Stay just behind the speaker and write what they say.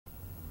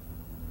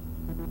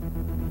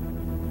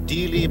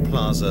Dealy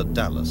Plaza,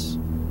 Dallas,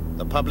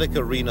 the public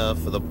arena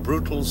for the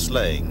brutal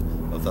slaying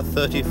of the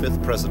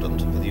 35th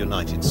President of the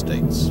United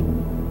States.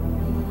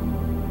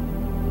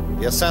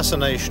 The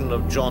assassination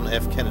of John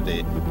F.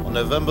 Kennedy on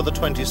November the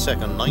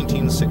 22nd,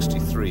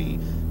 1963,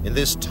 in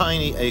this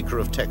tiny acre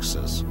of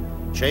Texas,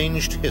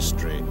 changed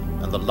history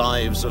and the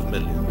lives of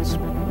millions.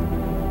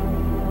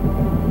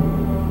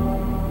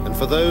 And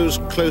for those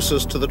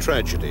closest to the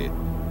tragedy,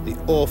 the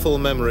awful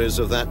memories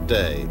of that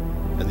day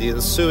and the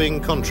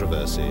ensuing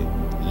controversy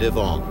live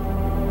on.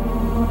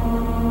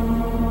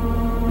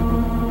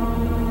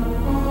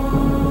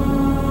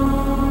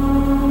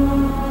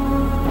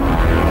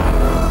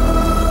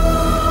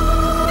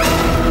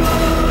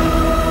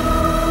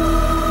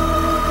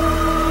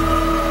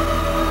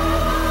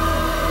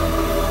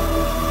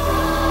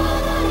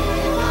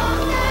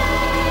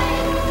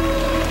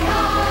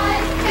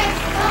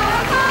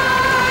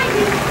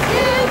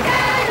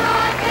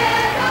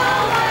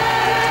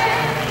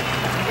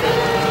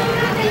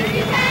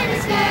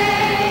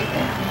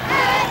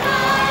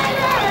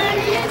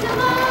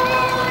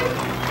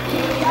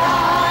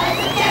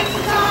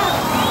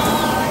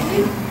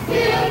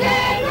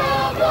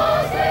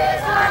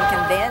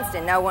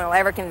 And no one will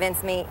ever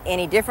convince me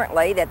any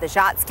differently that the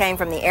shots came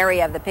from the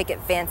area of the picket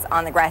fence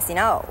on the grassy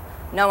knoll.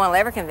 No one will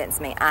ever convince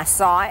me. I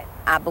saw it.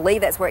 I believe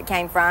that's where it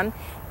came from.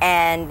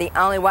 And the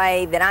only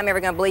way that I'm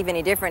ever going to believe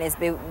any different is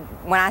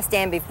when I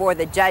stand before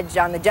the judge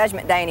on the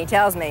judgment day and he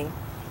tells me.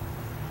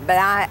 But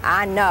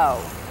I know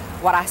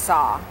what I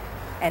saw,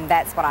 and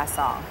that's what I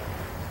saw.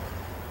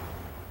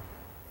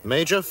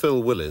 Major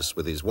Phil Willis,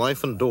 with his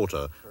wife and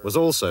daughter, was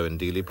also in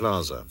Dealy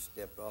Plaza.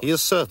 He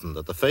is certain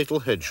that the fatal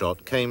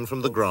headshot came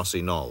from the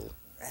grassy knoll.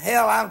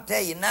 Hell, I'll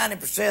tell you,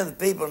 90% of the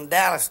people in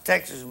Dallas,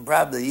 Texas, and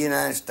probably the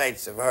United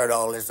States have heard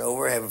all this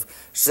over, have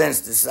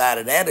since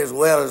decided that, as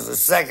well as the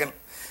second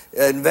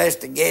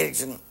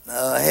investigation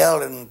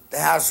held in the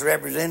House of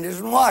Representatives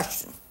in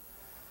Washington.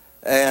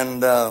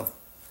 And no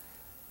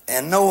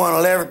one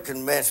will ever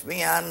convince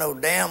me. I know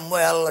damn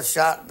well the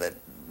shot that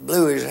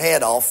blew his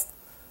head off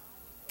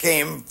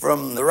came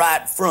from the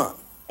right front.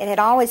 It had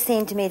always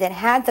seemed to me that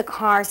had the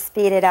car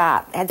speeded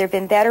up, had there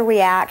been better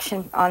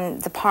reaction on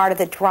the part of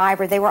the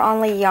driver, they were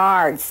only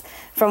yards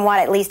from what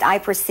at least I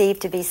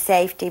perceived to be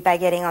safety by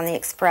getting on the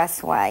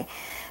expressway.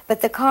 But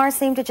the car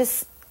seemed to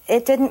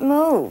it didn't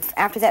move.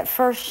 After that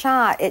first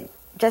shot, it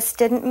just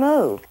didn't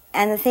move.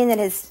 And the thing that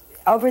has,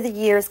 over the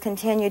years,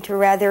 continued to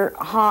rather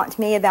haunt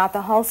me about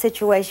the whole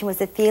situation was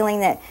the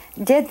feeling that,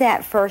 did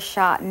that first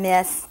shot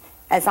miss,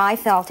 as I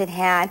felt it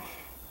had?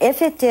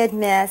 If it did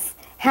miss,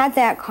 had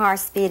that car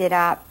speeded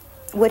up,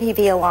 would he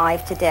be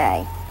alive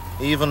today?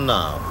 Even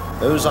now,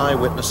 those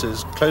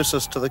eyewitnesses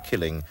closest to the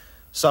killing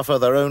suffer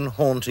their own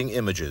haunting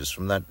images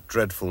from that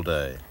dreadful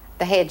day.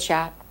 The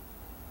headshot,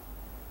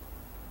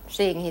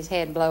 seeing his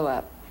head blow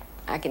up,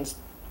 I can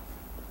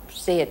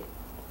see it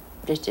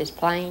just as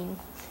plain.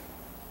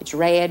 It's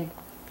red,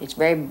 it's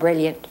very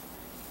brilliant,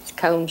 it's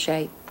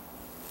cone-shaped,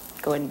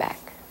 going back.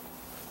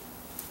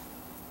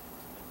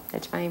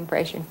 That's my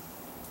impression.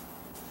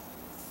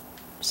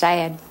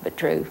 Sad, but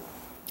true.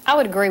 I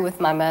would agree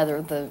with my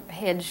mother. The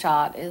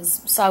headshot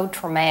is so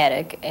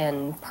traumatic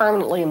and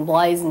permanently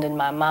emblazoned in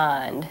my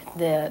mind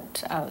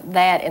that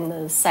that and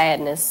the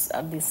sadness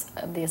of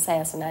the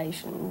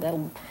assassination,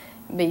 that'll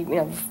be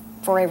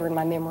forever in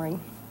my memory.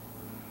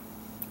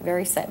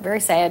 Very sad,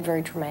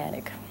 very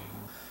traumatic.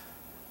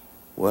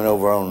 Went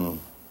over on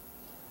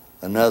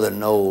another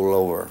knoll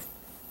over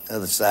the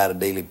other side of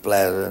Dealy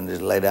Plaza and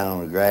just lay down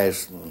on the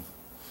grass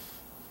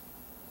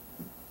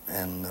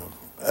and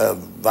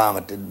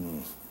vomited,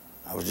 and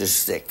I was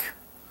just sick.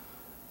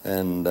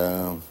 And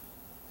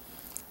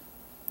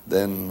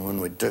then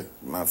when we took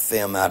my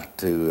film out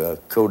to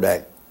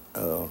Kodak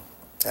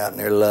out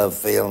near Love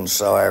Field and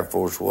saw Air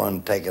Force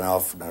One taking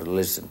off, and I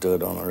listened to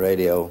it on the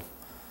radio,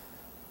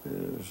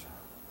 it was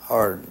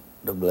hard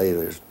to believe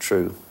it was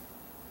true.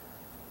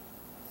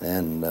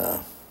 And I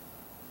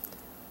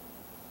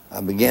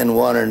began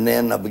wondering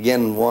then,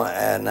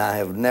 and I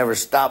have never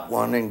stopped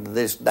wondering to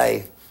this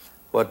day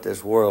what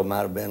this world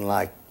might have been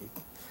like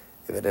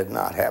if it had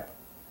not happened.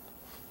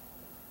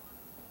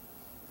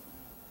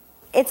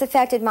 It's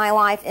affected my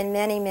life in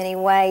many, many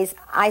ways.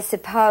 I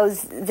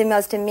suppose the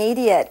most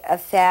immediate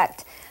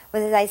effect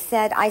was, as I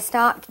said, I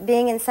stopped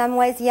being in some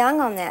ways young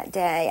on that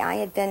day. I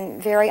had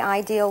been very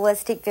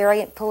idealistic,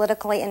 very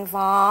politically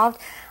involved.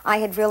 I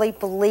had really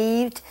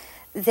believed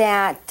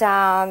that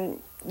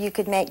you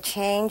could make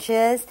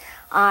changes.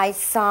 I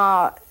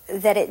saw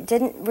that it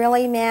didn't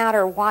really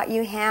matter what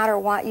you had or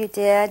what you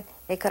did.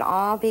 It could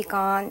all be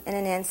gone in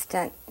an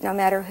instant, no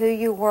matter who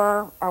you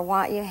were or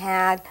what you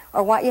had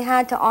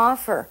to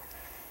offer.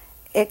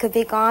 It could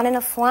be gone in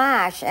a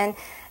flash, and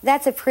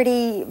that's a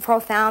pretty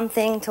profound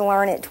thing to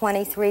learn at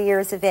 23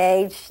 years of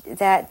age,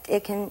 that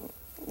it can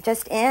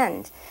just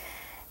end,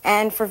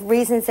 and for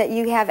reasons that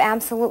you have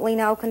absolutely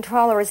no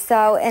control over.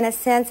 So in a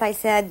sense, I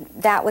said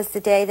that was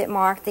the day that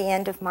marked the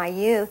end of my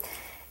youth.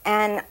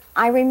 And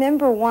I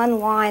remember one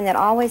line that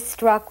always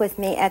struck with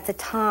me at the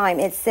time.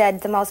 It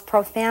said, "The most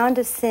profound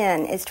of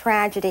sin is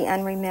tragedy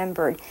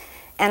unremembered."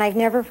 And I've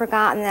never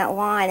forgotten that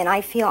line, and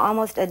I feel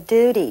almost a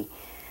duty.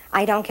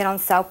 I don't get on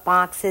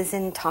soapboxes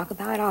and talk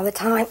about it all the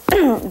time,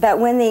 but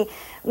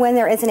when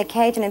there is an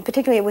occasion, and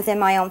particularly within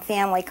my own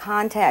family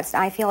context,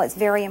 I feel it's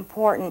very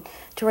important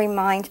to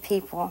remind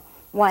people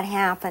what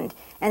happened,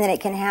 and that it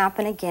can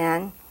happen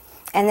again,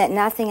 and that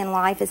nothing in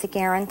life is a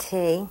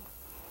guarantee.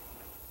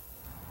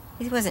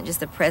 He wasn't just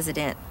the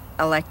president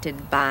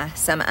elected by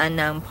some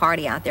unknown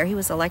party out there. He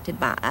was elected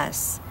by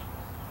us,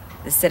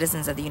 the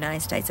citizens of the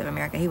United States of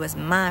America. He was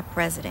my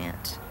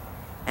president,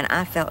 and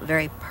I felt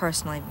very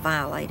personally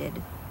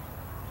violated.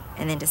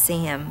 And then to see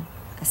him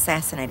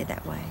assassinated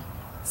that way,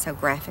 so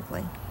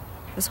graphically,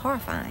 was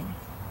horrifying.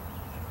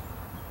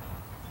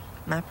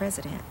 My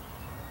president.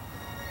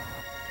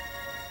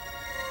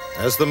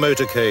 As the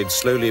motorcade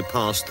slowly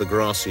passed the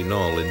grassy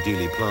knoll in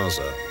Dealy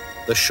Plaza,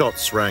 the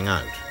shots rang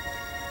out,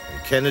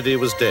 and Kennedy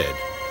was dead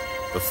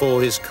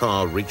before his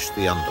car reached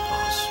the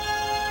underpass.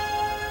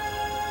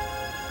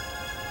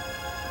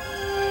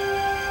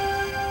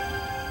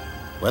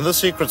 When the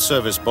Secret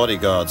Service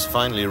bodyguards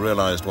finally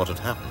realized what had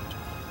happened,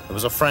 there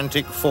was a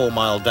frantic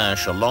 4-mile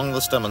dash along the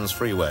Stemmons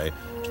Freeway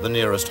to the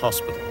nearest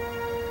hospital.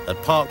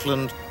 At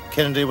Parkland,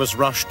 Kennedy was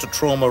rushed to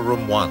Trauma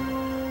Room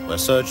 1, where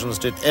surgeons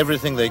did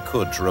everything they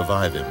could to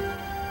revive him,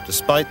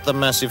 despite the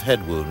massive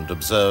head wound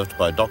observed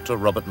by Dr.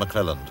 Robert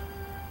McClelland.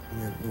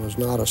 It was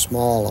not a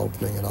small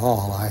opening at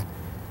all. I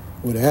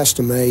would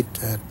estimate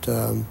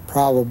that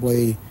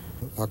probably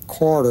a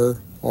quarter,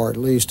 or at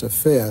least a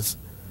fifth,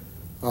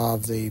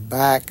 of the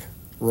back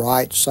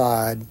right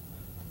side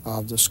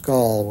of the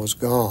skull was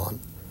gone.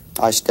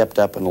 I stepped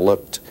up and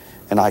looked,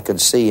 and I could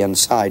see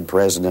inside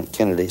President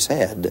Kennedy's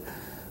head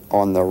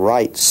on the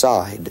right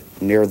side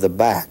near the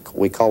back.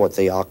 We call it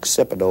the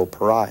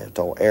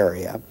occipito-parietal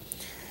area.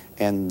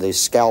 And the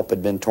scalp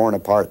had been torn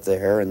apart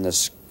there, and the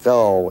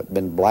skull had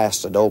been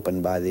blasted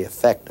open by the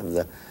effect of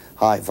the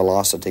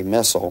high-velocity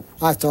missile.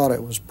 I thought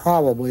it was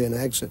probably an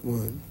exit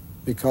wound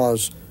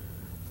because,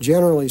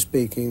 generally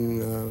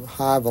speaking,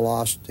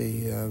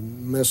 high-velocity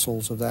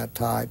missiles of that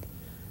type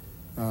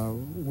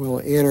will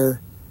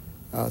enter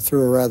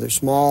through a rather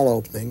small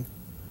opening,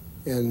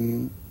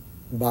 and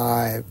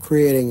by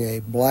creating a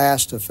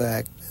blast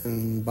effect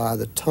and by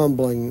the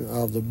tumbling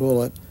of the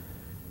bullet,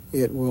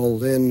 it will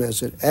then,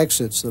 as it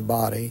exits the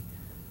body,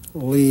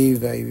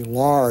 leave a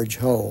large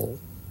hole.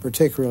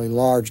 Particularly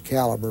large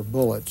caliber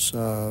bullets,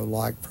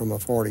 like from a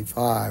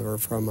 .45 or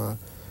from a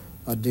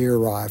deer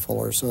rifle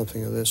or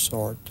something of this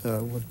sort,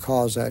 would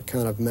cause that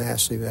kind of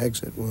massive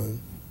exit wound.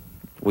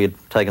 We had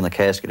taken the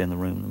casket in the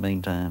room in the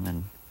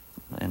meantime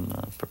and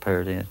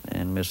prepared it,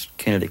 and Miss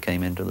Kennedy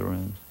came into the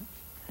room,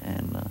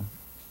 and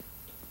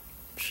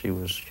she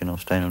was,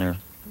 standing there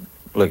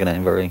looking at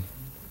him very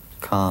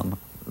calm,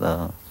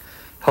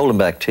 holding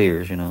back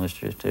tears. It's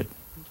just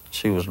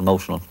she was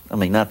emotional. I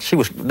mean,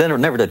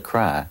 never did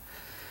cry,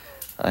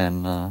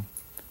 and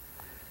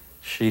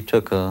she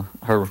took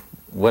her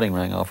wedding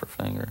ring off her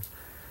finger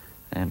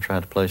and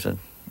tried to place it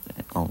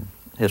on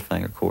his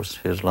finger. Of course,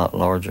 his a lot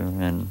larger,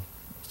 and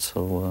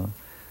so.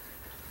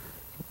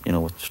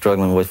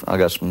 Struggling with, I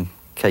got some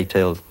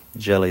K-tail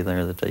jelly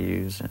there that they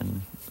use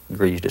and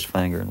greased his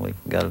finger, and we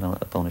got it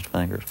up on his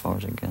finger as far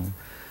as it goes.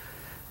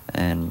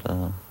 And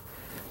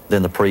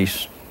then the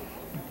priest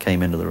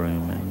came into the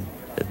room and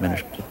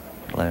administered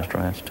the last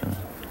rites to him.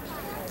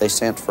 They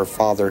sent for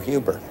Father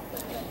Huber,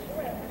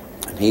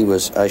 and he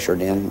was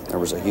ushered in. There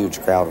was a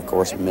huge crowd, of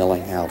course,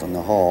 milling out in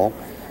the hall,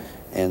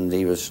 and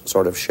he was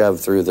sort of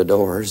shoved through the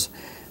doors,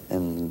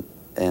 and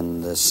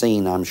the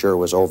scene, I'm sure,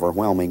 was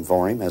overwhelming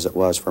for him, as it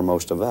was for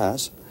most of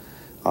us.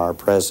 Our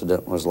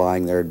president was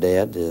lying there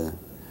dead,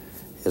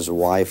 his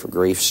wife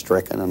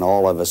grief-stricken, and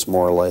all of us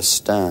more or less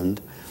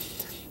stunned.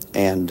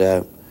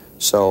 And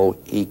so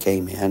he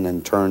came in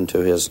and turned to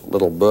his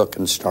little book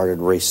and started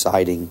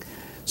reciting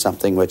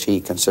something which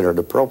he considered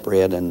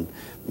appropriate, and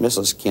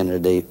Mrs.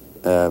 Kennedy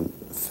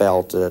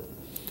felt that,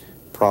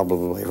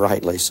 probably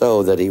rightly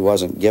so, that he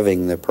wasn't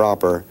giving the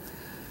proper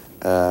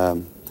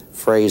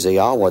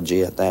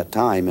phraseology at that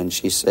time, and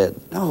she said,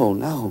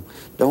 no,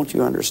 don't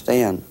you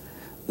understand?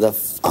 The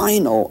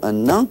final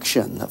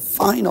unction.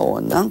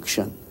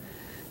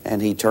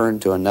 And he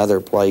turned to another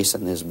place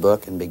in his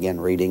book and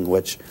began reading,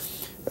 which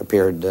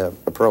appeared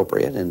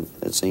appropriate, and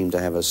it seemed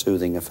to have a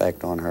soothing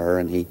effect on her,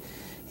 and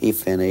he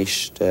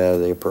finished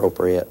the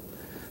appropriate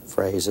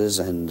phrases,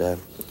 and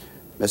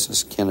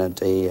Mrs.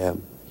 Kennedy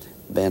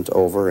bent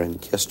over and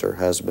kissed her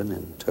husband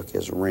and took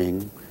his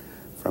ring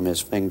from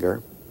his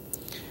finger.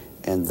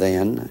 And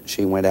then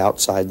she went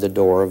outside the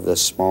door of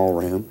this small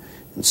room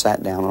and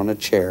sat down on a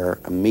chair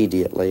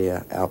immediately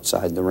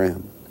outside the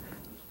room.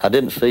 I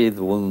didn't see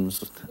the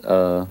wounds.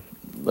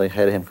 They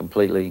had him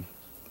completely,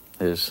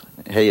 his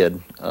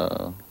head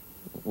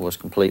was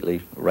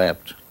completely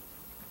wrapped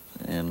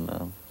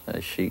in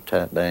a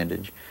sheet-type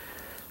bandage.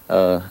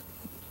 The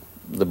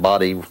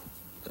body,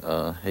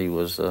 he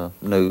was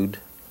nude,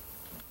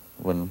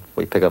 when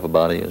we pick up a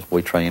body, as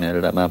we train at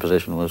it, my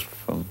position was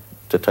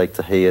to take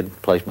the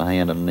head, place my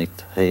hand underneath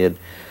the head,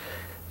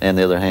 and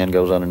the other hand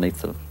goes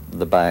underneath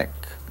the back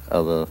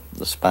of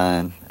the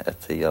spine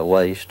at the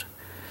waist.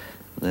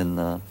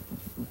 Then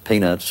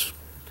Peanuts,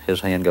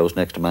 his hand goes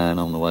next to mine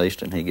on the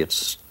waist, and he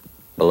gets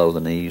below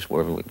the knees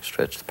wherever we can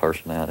stretch the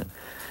person out. And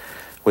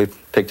we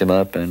picked him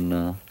up, and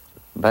the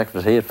back of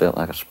his head felt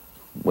like a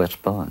wet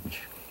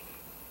sponge.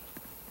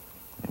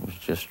 It was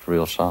just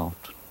real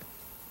soft,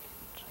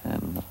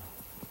 and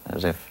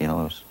as if it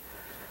was,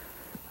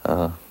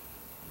 a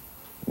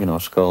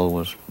skull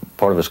was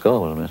part of his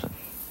skull was missing.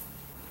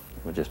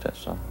 It was just that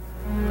soft.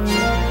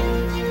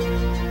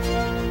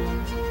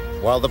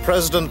 While the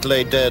president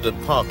lay dead at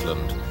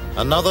Parkland,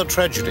 another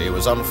tragedy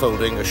was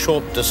unfolding a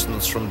short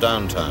distance from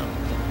downtown,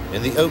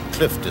 in the Oak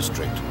Cliff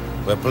district,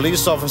 where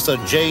police officer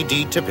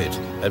J.D. Tippett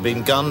had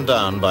been gunned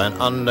down by an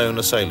unknown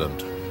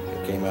assailant.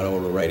 It came out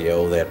over the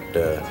radio that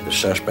the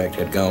suspect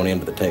had gone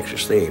into the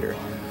Texas Theater.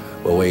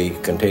 Well, we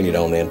continued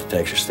on into the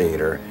Texas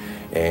Theater,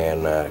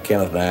 and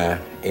Kenneth and I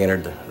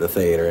entered the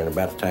theater, and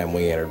about the time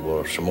we entered,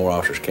 well, some more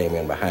officers came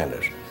in behind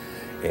us,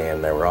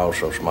 and there were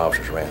also some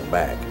officers around the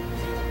back.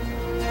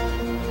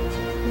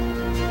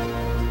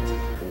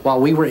 While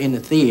we were in the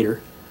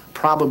theater,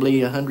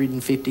 probably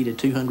 150 to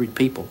 200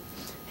 people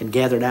had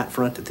gathered out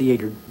front of the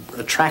theater,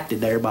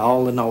 attracted there by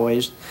all the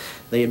noise.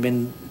 They had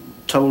been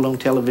told on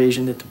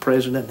television that the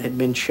president had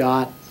been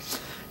shot.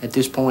 At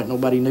this point,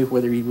 nobody knew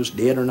whether he was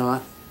dead or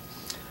not.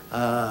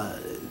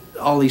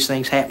 All these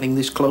things happening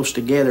this close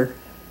together,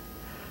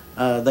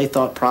 they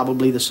thought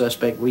probably the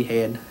suspect we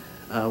had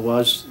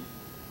was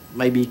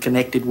maybe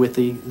connected with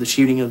the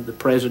shooting of the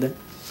president.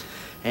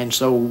 And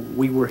so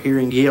we were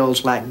hearing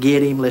yells like,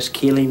 "Get him, let's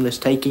kill him, let's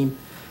take him."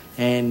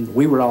 And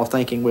we were all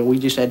thinking, well, we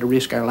just had to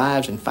risk our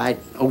lives and fight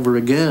over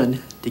a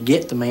gun to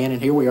get the man,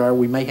 and here we are,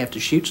 we may have to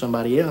shoot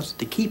somebody else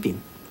to keep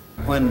him.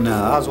 When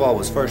Oswald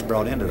was first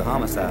brought into the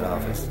homicide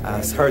office,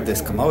 I heard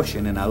this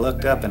commotion, and I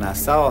looked up and I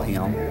saw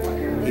him.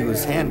 He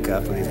was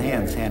handcuffed with his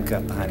hands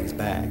handcuffed behind his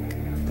back.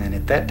 And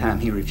at that time,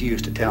 he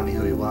refused to tell me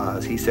who he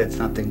was. He said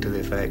something to the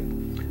effect,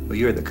 "Well,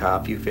 you're the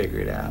cop, you figure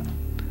it out."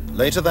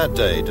 Later that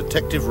day,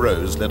 Detective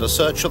Rose led a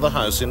search of the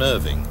house in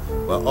Irving,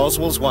 where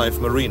Oswald's wife,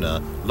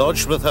 Marina,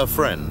 lodged with her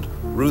friend,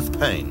 Ruth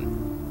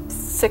Payne.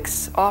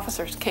 6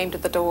 officers came to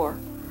the door,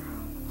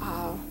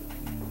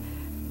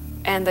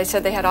 and they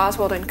said they had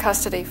Oswald in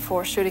custody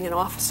for shooting an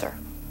officer,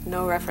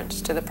 no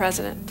reference to the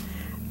president,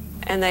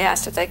 and they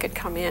asked if they could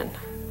come in.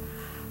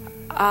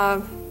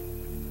 I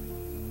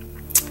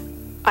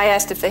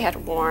asked if they had a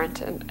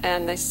warrant,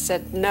 and they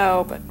said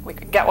no, but we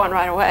could get one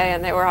right away,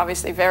 and they were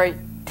obviously very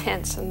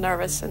tense and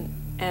nervous,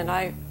 and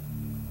I,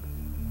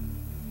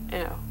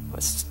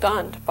 was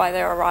stunned by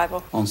their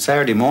arrival. On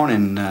Saturday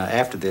morning,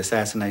 after the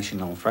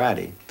assassination on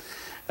Friday,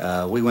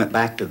 we went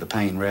back to the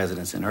Payne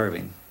residence in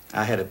Irving.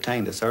 I had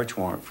obtained a search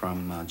warrant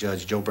from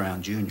Judge Joe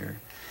Brown, Jr.,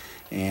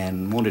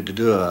 and wanted to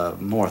do a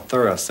more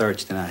thorough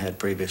search than I had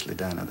previously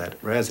done of that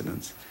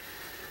residence.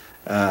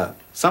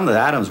 Some of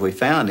the items we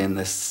found in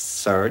this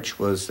search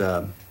was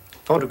a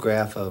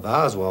photograph of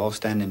Oswald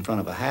standing in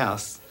front of a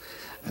house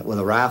with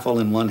a rifle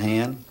in one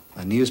hand,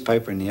 a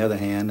newspaper in the other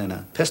hand, and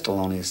a pistol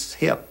on his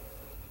hip.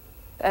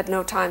 At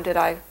no time did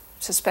I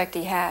suspect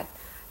he had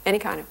any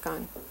kind of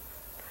gun.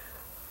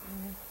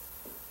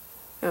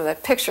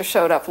 That picture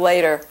showed up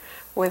later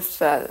with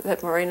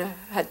that Marina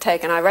had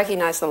taken. I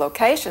recognized the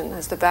location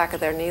as the back of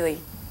their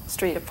Neely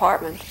Street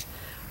apartment,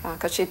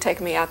 because she'd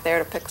taken me out there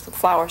to pick some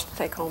flowers to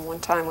take home one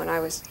time when I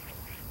was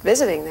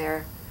visiting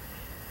there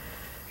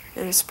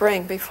in the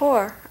spring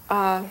before.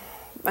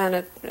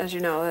 And as you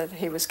know, that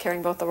he was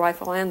carrying both the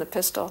rifle and the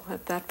pistol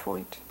at that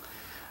point.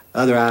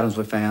 Other items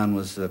we found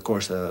was, of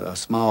course, a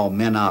small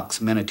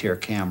Minox miniature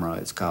camera,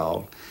 it's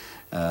called.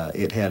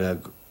 It had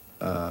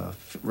a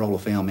roll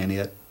of film in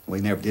it. We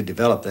never did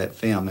develop that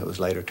film. It was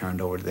later turned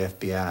over to the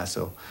FBI,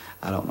 so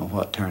I don't know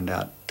what turned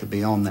out to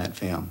be on that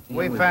film.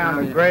 We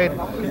found a great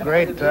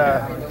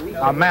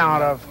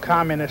amount of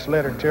communist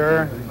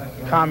literature,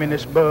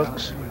 communist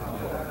books.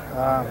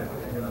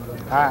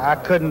 I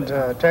couldn't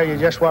tell you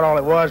just what all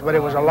it was, but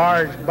it was a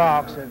large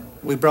box.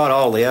 We brought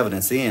all the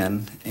evidence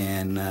in,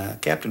 and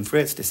Captain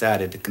Fritz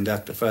decided to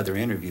conduct a further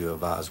interview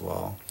of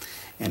Oswald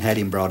and had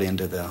him brought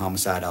into the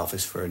homicide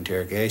office for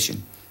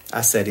interrogation.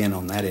 I sat in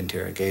on that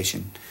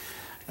interrogation.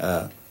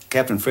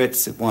 Captain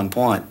Fritz at one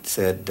point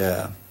said,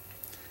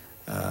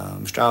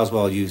 "Mr.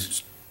 Oswald, you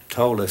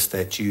told us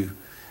that you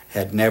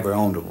had never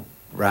owned a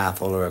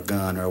rifle or a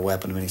gun or a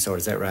weapon of any sort.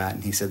 Is that right?"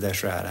 And he said,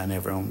 "That's right. I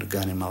never owned a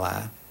gun in my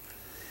life."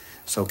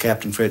 So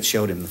Captain Fritz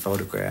showed him the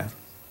photograph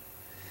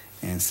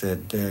and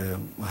said,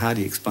 "Well, how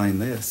do you explain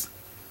this?"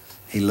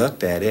 He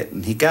looked at it,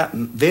 and he got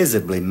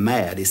visibly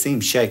mad. He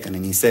seemed shaken,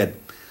 and he said,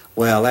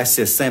 "Well, that's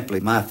just simply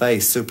my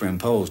face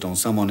superimposed on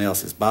someone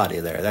else's body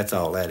there. That's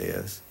all that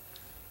is."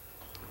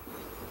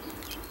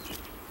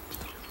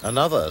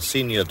 Another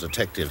senior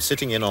detective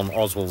sitting in on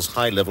Oswald's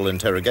high-level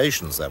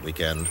interrogations that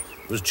weekend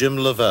was Jim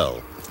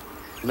Lavelle.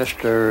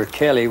 Mr.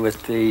 Kelly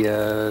with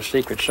the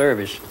Secret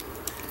Service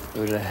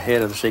who was the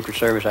head of the Secret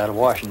Service out of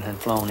Washington, had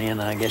flown in,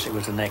 I guess it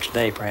was the next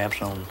day,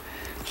 perhaps on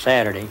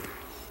Saturday,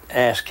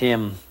 asked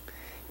him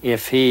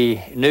if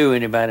he knew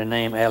anybody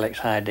named Alex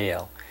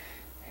Hydell.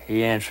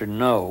 He answered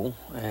no,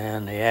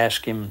 and they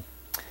asked him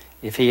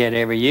if he had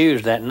ever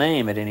used that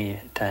name at any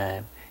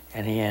time,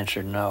 and he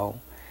answered no.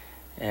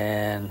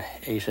 And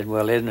he said,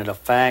 well, isn't it a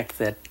fact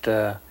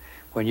that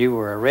when you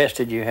were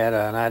arrested you had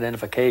an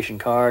identification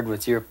card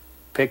with your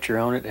picture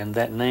on it and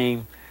that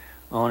name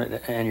on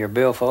it and your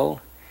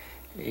billfold?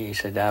 He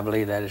said, I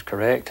believe that is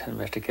correct. And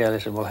Mr. Kelly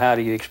said, well, how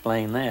do you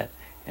explain that?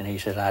 And he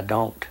said, I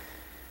don't.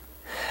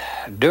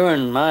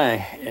 During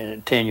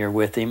my tenure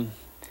with him,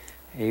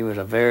 he was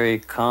a very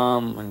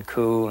calm and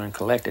cool and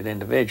collected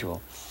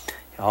individual.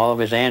 All of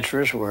his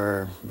answers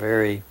were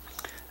very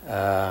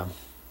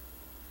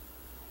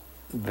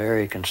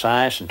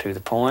concise and to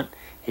the point.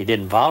 He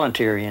didn't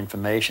volunteer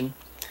information,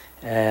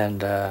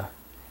 and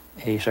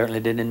he certainly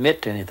didn't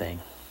admit to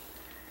anything.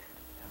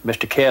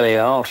 Mr. Kelly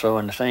also,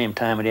 in the same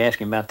time when he asked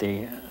him about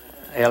the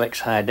Alex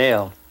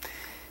Hydell,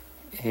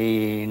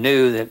 he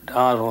knew that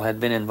Oswald had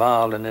been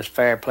involved in this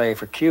fair play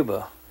for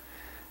Cuba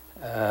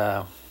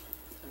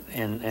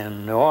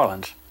in New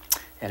Orleans.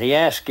 And he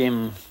asked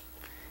him,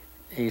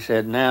 he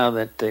said, now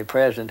that the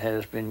president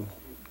has been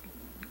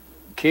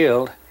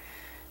killed,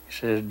 he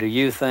says, do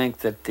you think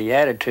that the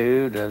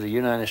attitude of the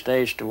United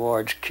States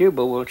towards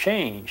Cuba will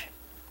change?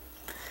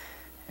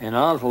 And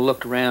Oswald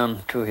looked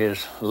around to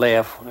his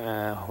left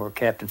where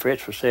Captain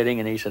Fritz was sitting,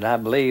 and he said, I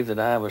believe that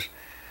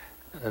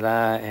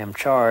I am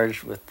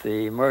charged with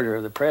the murder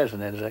of the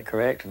president. Is that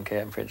correct? And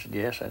Captain Fritz said,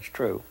 yes, that's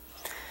true.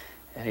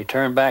 And he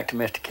turned back to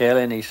Mr.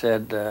 Kelly and he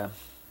said,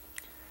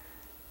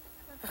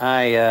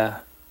 I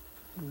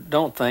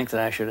don't think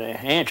that I should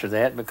answer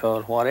that,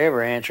 because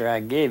whatever answer I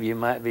give you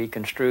might be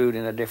construed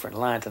in a different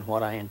light than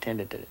what I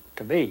intended it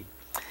to be.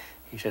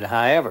 He said,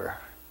 however,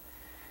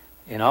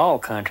 in all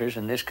countries,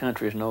 and this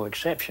country is no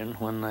exception,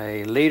 when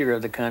a leader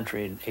of the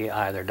country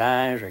either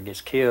dies or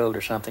gets killed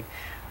or something,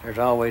 there's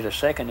always a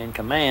second in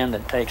command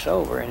that takes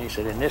over. And he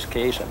said, in this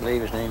case, I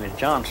believe his name is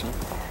Johnson,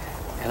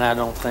 and I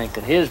don't think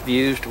that his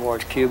views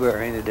towards Cuba are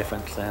any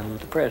different than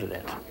the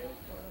president's.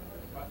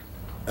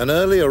 An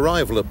early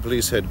arrival at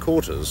police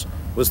headquarters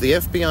was the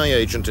FBI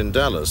agent in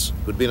Dallas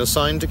who'd been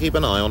assigned to keep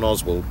an eye on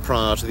Oswald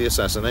prior to the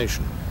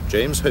assassination,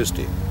 James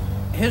Hosty.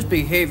 His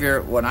behavior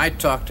when I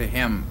talked to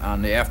him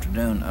on the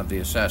afternoon of the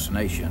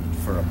assassination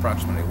for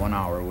approximately 1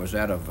 hour was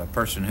that of a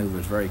person who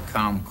was very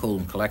calm, cool,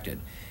 and collected.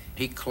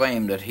 He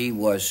claimed that he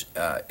was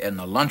in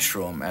the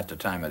lunchroom at the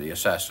time of the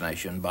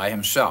assassination by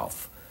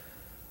himself.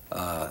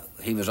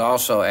 He was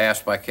also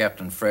asked by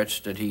Captain Fritz,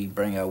 did he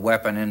bring a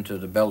weapon into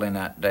the building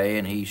that day,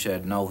 and he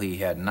said no, he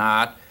had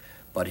not,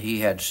 but he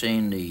had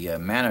seen the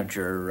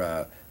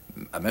manager,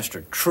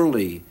 Mr.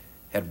 Truly,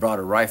 had brought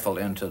a rifle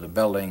into the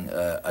building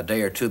a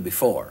day or two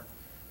before.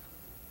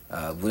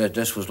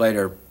 This was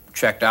later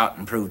checked out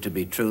and proved to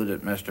be true,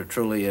 that Mr.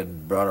 Truly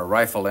had brought a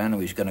rifle in and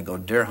he was going to go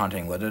deer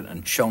hunting with it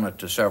and shown it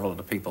to several of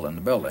the people in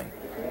the building.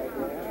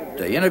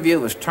 The interview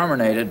was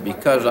terminated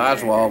because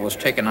Oswald was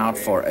taken out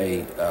for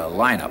a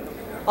lineup.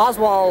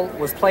 Oswald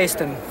was placed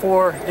in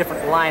 4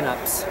 different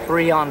lineups,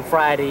 3 on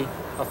Friday,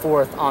 a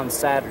 4th on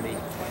Saturday.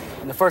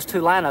 In the first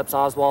 2 lineups,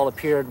 Oswald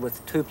appeared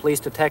with 2 police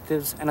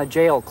detectives and a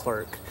jail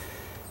clerk.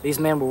 These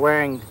men were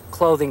wearing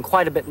clothing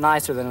quite a bit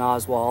nicer than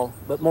Oswald,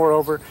 but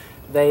moreover,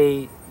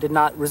 they did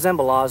not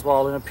resemble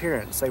Oswald in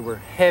appearance. They were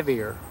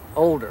heavier,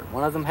 older.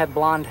 One of them had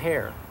blonde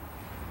hair.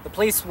 The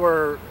police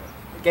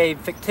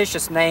gave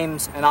fictitious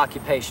names and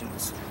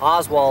occupations.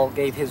 Oswald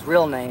gave his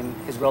real name,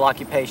 his real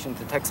occupation,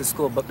 to Texas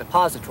School Book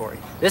Depository.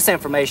 This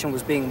information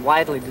was being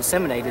widely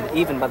disseminated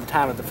even by the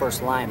time of the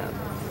first lineup.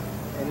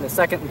 In the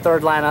second and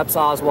third lineups,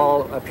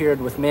 Oswald appeared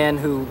with men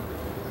who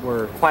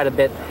were quite a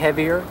bit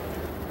heavier,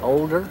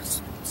 older.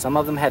 Some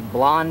of them had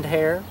blonde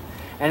hair.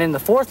 And in the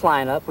 4th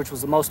lineup, which was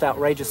the most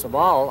outrageous of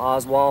all,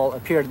 Oswald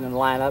appeared in the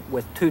lineup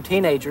with 2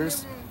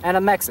 teenagers and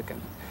a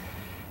Mexican.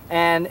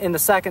 And in the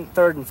 2nd,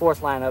 3rd, and 4th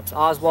lineups,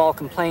 Oswald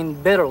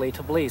complained bitterly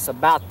to police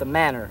about the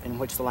manner in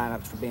which the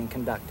lineups were being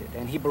conducted.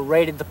 And he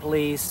berated the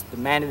police,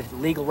 demanded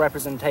legal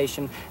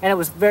representation, and it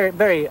was very,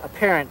 very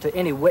apparent to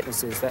any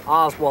witnesses that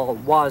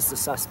Oswald was the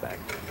suspect.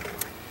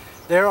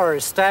 There are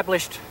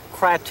established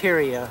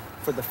criteria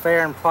for the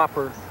fair and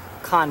proper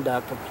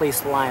conduct of police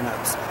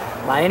lineups.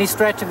 By any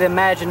stretch of the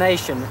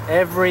imagination,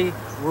 every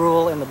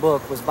rule in the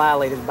book was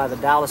violated by the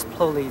Dallas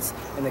police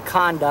in the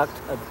conduct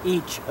of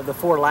each of the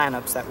 4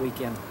 lineups that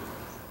weekend.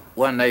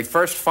 When they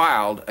first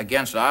filed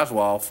against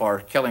Oswald for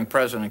killing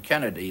President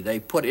Kennedy, they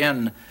put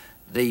in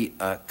the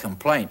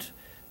complaint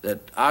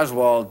that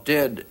Oswald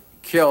did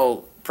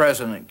kill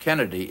President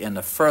Kennedy in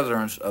the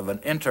furtherance of an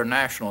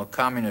international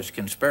communist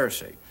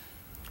conspiracy.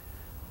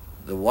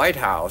 The White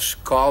House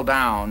called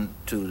down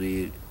to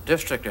the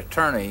district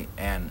attorney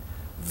and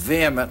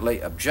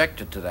vehemently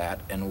objected to that,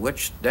 in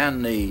which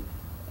then the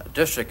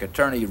district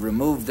attorney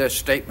removed this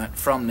statement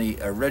from the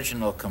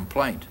original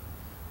complaint.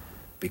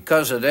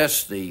 Because of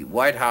this, the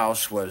White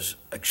House was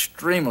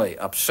extremely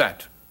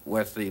upset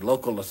with the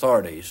local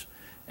authorities,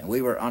 and we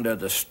were under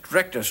the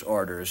strictest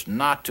orders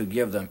not to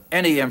give them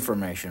any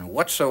information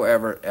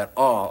whatsoever at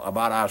all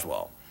about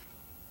Oswald.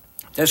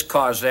 This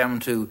caused them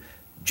to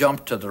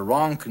jump to the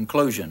wrong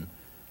conclusion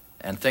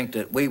and think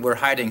that we were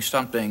hiding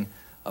something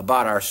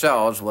about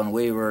ourselves when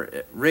we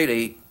were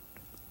really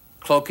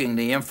cloaking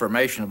the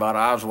information about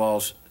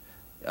Oswald's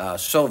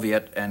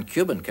Soviet and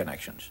Cuban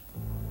connections.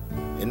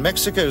 In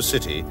Mexico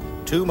City,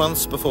 2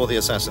 months before the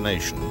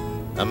assassination,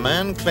 a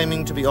man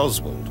claiming to be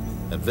Oswald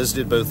had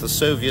visited both the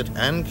Soviet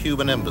and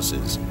Cuban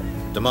embassies,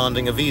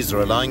 demanding a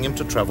visa allowing him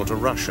to travel to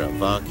Russia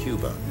via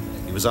Cuba.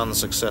 He was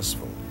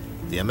unsuccessful.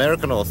 The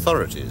American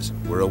authorities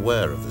were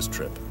aware of this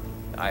trip.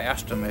 I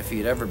asked him if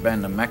he'd ever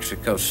been to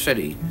Mexico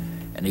City,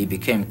 and he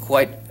became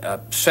quite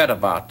upset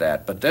about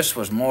that. But this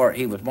was more,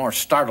 he was more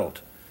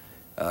startled.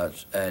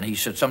 And he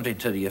said something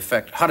to the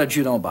effect, "How did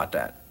you know about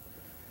that?"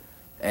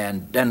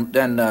 And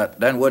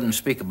then wouldn't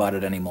speak about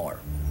it anymore.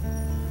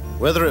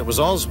 Whether it was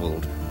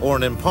Oswald or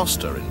an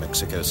imposter in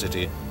Mexico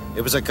City,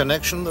 it was a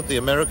connection that the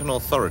American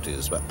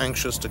authorities were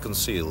anxious to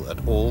conceal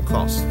at all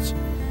costs.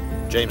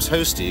 James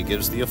Hosty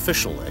gives the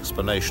official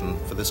explanation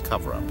for this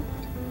cover-up.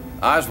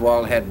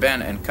 Oswald had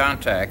been in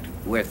contact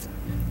with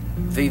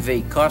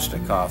V.V.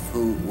 Kostakov,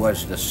 who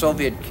was the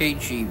Soviet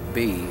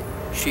KGB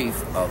chief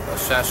of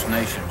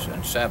assassinations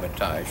and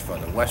sabotage for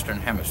the Western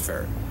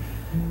Hemisphere.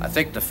 I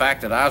think the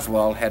fact that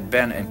Oswald had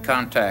been in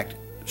contact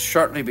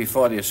shortly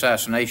before the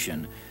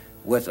assassination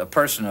with a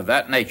person of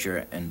that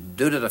nature, and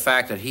due to the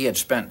fact that he had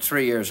spent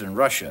 3 years in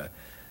Russia,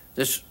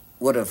 this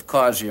would have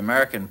caused the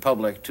American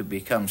public to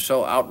become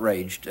so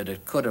outraged that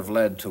it could have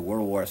led to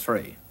World War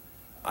III.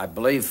 I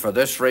believe for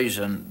this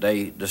reason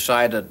they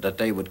decided that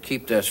they would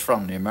keep this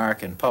from the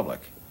American public.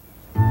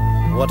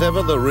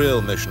 Whatever the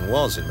real mission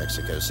was in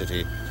Mexico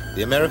City,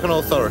 the American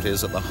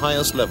authorities at the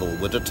highest level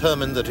were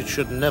determined that it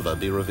should never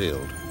be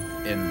revealed.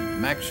 In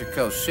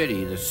Mexico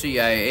City, the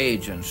CIA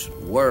agents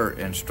were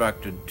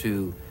instructed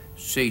to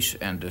cease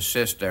and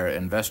desist their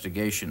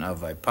investigation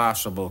of a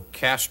possible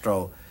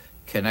Castro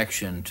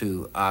connection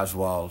to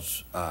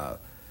Oswald's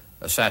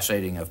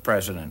assassinating of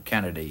President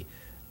Kennedy.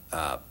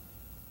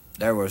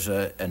 There was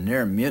a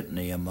near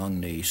mutiny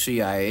among the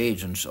CIA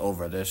agents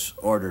over this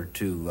order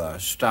to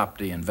stop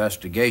the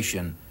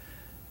investigation.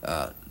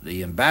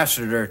 The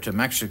ambassador to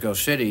Mexico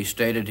City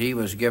stated he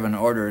was given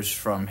orders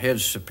from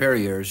his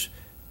superiors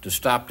to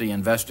stop the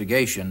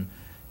investigation,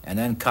 and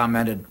then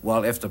commented,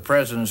 well, if the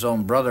president's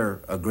own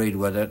brother agreed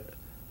with it,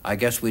 I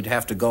guess we'd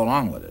have to go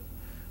along with it,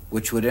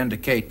 which would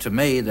indicate to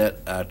me that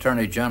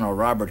Attorney General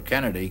Robert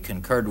Kennedy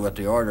concurred with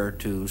the order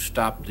to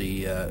stop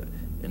the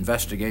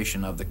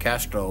investigation of the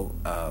Castro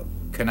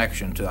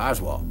connection to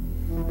Oswald.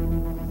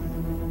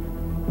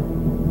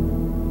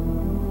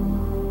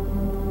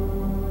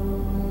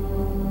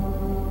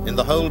 In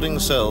the holding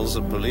cells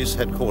of police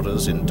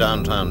headquarters in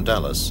downtown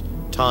Dallas,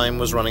 time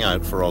was running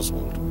out for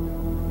Oswald.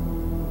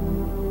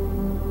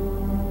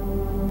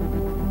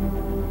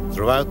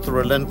 Throughout the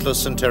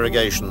relentless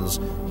interrogations,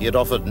 he had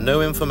offered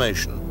no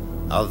information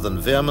other than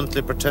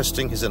vehemently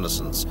protesting his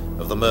innocence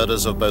of the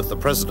murders of both the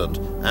president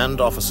and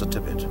Officer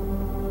Tippit.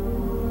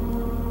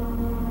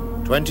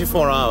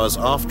 24 hours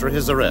after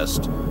his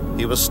arrest,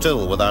 he was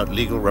still without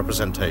legal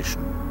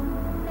representation.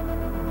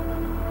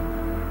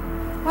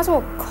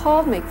 Oswald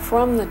called me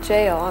from the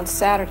jail on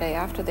Saturday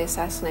after the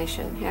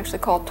assassination. He actually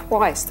called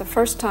twice. The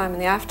first time in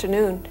the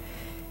afternoon,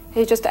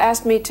 he just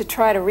asked me to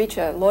try to reach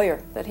a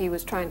lawyer that he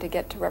was trying to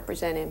get to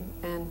represent him.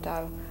 And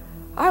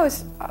I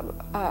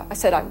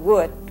said I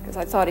would, because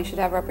I thought he should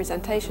have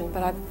representation,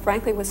 but I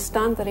frankly was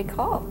stunned that he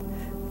called,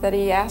 that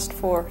he asked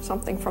for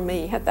something from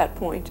me at that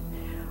point.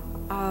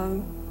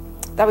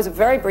 That was a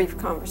very brief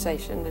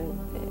conversation,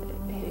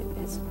 and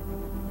his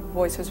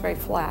voice was very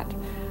flat.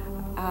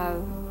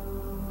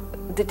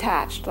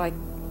 Detached, like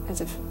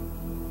as if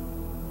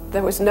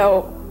there was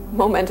no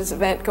momentous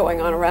event going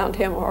on around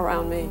him or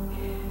around me.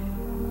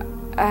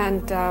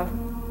 And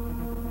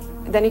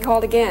then he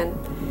called again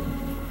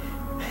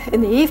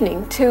in the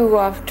evening to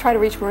try to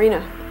reach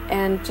Marina,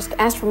 and just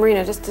asked for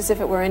Marina just as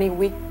if it were any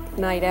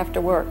weeknight after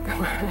work.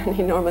 And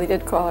he normally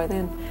did call her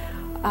then.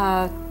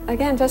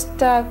 Again, just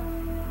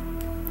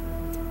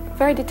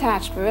very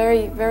detached,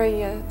 very,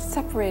 very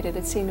separated,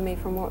 it seemed to me,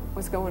 from what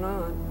was going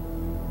on.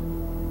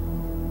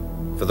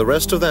 For the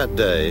rest of that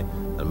day,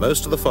 and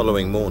most of the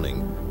following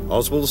morning,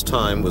 Oswald's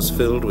time was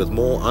filled with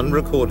more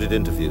unrecorded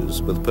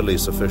interviews with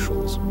police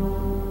officials.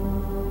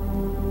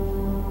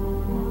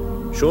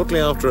 Shortly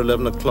after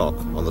 11 o'clock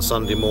on the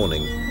Sunday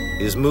morning,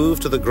 his move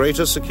to the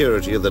greater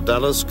security of the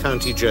Dallas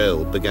County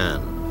Jail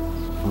began.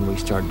 When we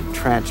started to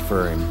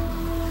transfer him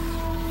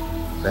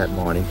that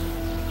morning,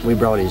 we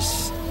brought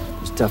his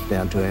stuff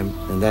down to him,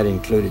 and that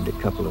included a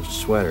couple of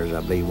sweaters.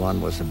 I believe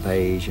one was a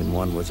beige and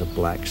one was a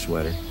black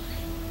sweater.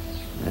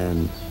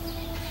 And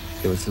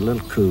it was a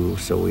little cool,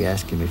 so we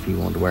asked him if he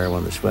wanted to wear one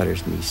of the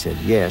sweaters, and he said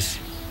yes.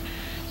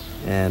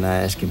 And I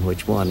asked him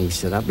which one. He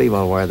said, I believe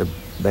I'll wear the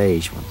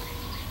beige one.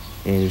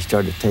 And he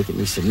started to take it, and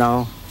he said,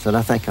 no. I said,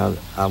 I think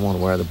I want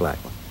to wear the black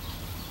one.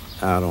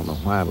 I don't know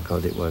why,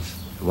 because it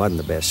wasn't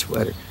the best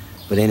sweater.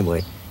 But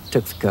anyway,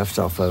 took the cuffs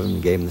off of him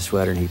and gave him the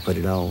sweater, and he put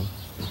it on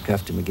and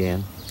cuffed him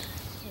again.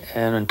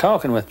 And in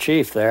talking with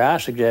Chief there, I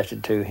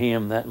suggested to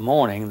him that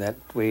morning that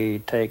we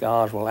take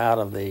Oswald out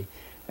of the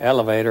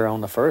elevator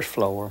on the first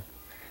floor,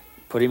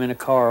 put him in a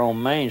car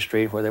on Main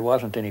Street where there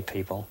wasn't any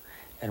people,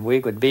 and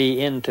we could be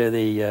into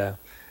the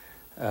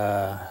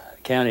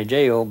county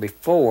jail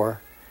before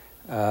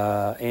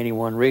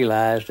anyone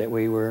realized that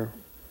we were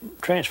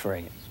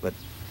transferring him. But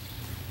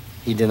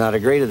he did not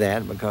agree to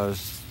that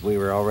because we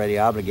were already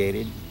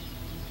obligated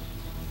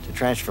to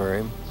transfer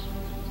him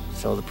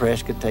so the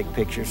press could take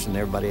pictures and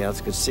everybody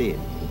else could see it.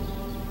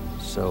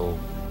 So,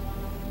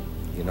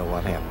 you know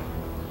what happened.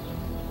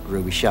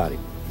 Ruby shot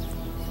him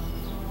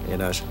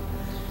and us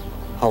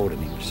holding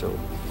him, so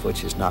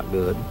which is not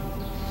good.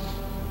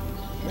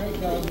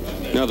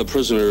 Now the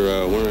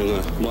prisoner wearing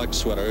a black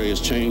sweater, he has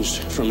changed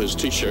from his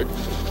T-shirt,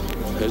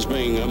 is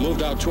being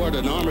moved out toward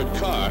an armored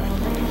car,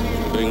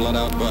 being led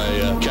out by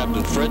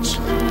Captain Fritz.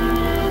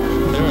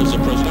 There is the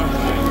prisoner.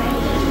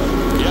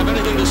 Do you have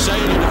anything to say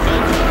in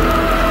defense?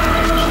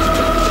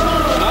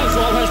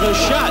 Oswald has been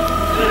shot.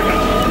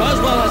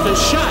 Oswald has been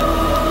shot.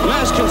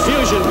 Mass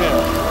confusion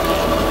here.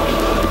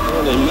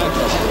 Holy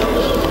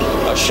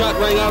mackerel. A shot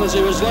rang out as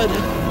he was led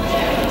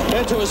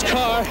into his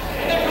car.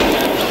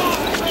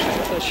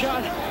 The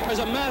shot. There's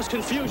a mass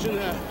confusion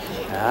there.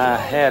 I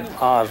had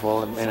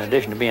Oswald, in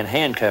addition to being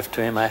handcuffed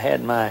to him, I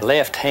had my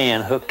left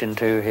hand hooked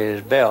into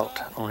his belt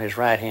on his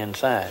right-hand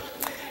side.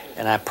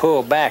 And I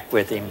pulled back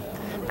with him,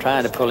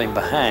 trying to pull him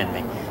behind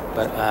me.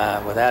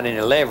 But without any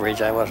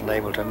leverage, I wasn't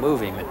able to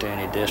move him to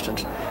any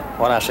distance.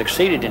 What I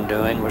succeeded in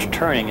doing was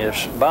turning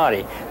his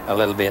body a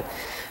little bit.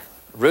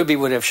 Ruby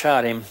would have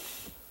shot him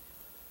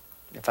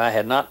if I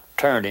had not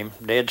turned him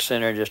dead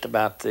center just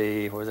about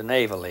where the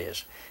navel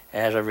is.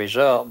 As a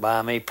result,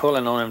 by me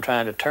pulling on him,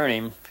 trying to turn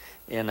him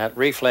in that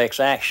reflex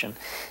action,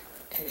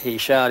 he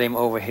shot him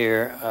over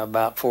here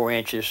about 4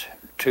 inches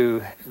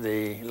to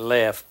the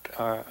left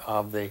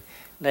of the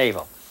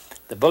navel.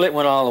 The bullet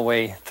went all the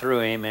way through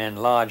him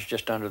and lodged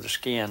just under the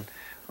skin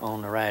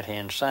on the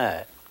right-hand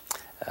side.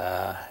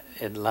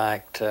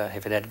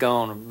 If it had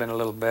been a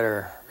little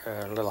better,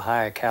 a little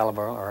higher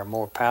caliber or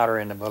more powder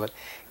in the bullet,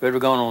 it would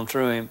have gone on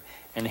through him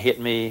and hit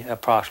me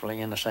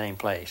approximately in the same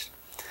place.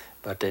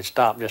 But it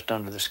stopped just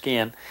under the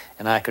skin,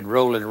 and I could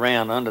roll it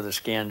around under the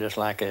skin just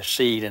like a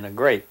seed in a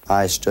grape.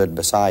 I stood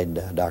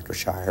beside Dr.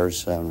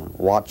 Shires and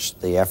watched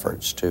the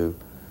efforts to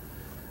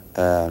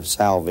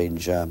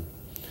salvage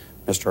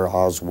Mr.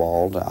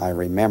 Oswald. I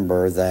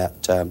remember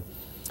that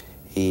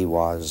he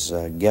was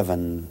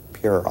given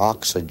pure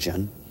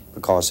oxygen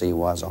because he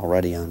was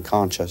already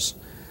unconscious,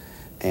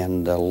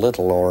 and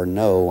little or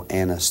no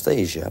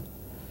anesthesia.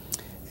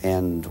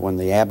 And when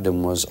the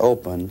abdomen was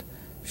opened,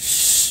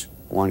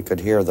 one could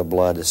hear the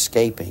blood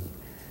escaping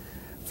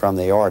from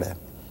the aorta.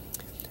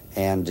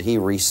 And he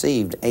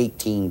received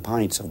 18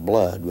 pints of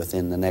blood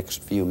within the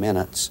next few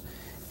minutes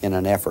in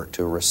an effort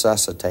to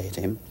resuscitate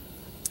him.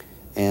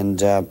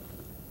 And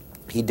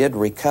he did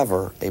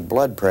recover a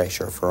blood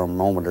pressure for a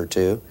moment or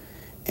two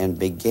and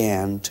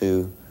began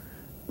to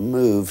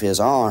move his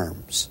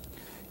arms.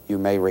 You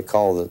may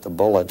recall that the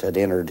bullet had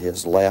entered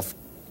his left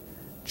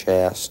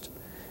chest,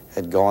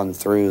 had gone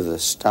through the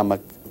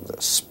stomach,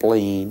 the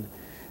spleen,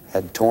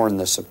 had torn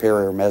the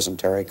superior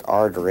mesenteric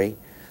artery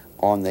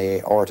on the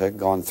aorta,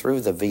 gone through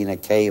the vena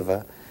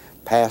cava,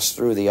 passed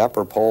through the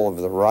upper pole of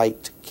the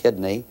right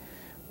kidney,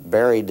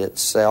 buried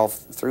itself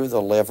through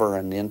the liver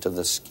and into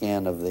the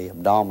skin of the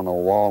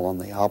abdominal wall on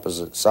the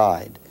opposite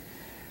side.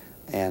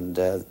 And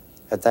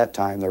at that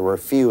time, there were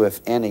few, if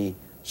any,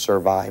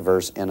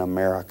 survivors in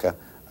America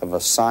of a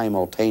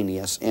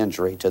simultaneous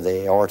injury to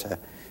the aorta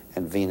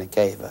and vena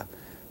cava,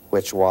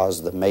 which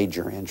was the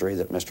major injury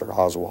that Mr.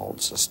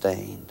 Oswald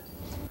sustained.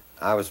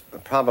 I was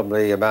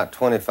probably about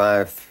 20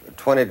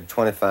 to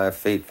 25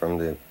 feet from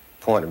the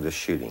point of the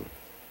shooting,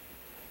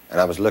 and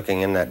I was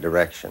looking in that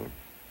direction.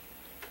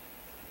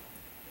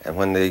 And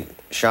when the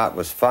shot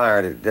was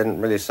fired, it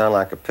didn't really sound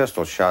like a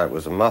pistol shot. It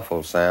was a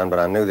muffled sound, but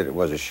I knew that it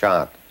was a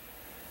shot.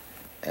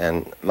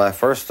 And my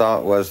first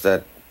thought was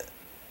that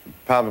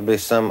probably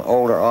some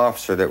older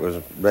officer that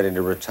was ready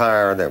to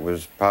retire, that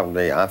was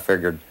probably, I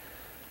figured,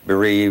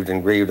 bereaved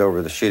and grieved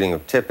over the shooting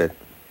of Tippit,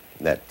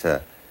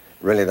 that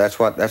really that's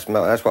what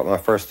my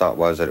first thought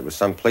was, that it was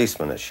some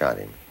policeman that shot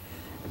him.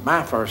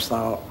 My first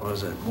thought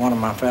was that one of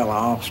my fellow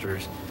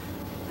officers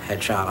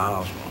had shot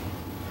Oswald.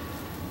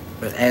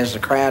 But as the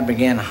crowd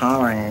began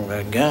hollering,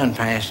 the gun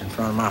passed in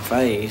front of my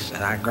face,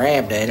 and I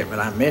grabbed at it, but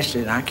I missed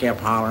it, and I kept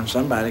hollering,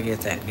 "Somebody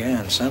get that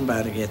gun,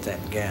 somebody get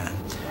that gun."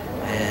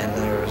 And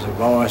there was a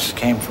voice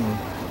came from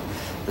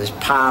this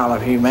pile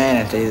of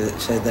humanity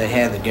that said they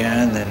had the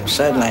gun. Then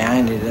suddenly I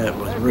ended up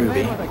with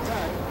Ruby.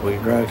 We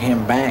drug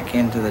him back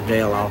into the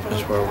jail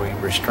office where we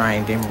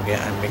restrained him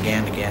and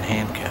began to get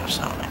handcuffs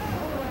on him.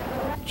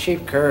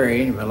 Chief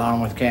Curry,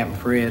 along with Captain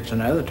Fritz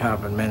and other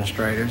top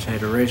administrators,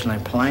 had originally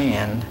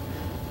planned,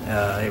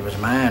 it was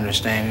my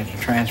understanding,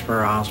 to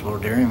transfer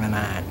Oswald during the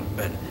night,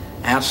 but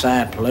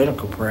outside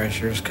political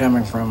pressures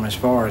coming from as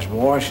far as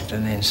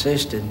Washington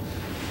insisted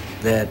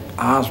that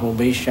Oswald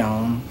be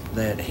shown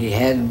that he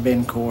hadn't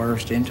been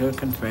coerced into a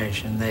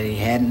confession, that he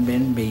hadn't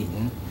been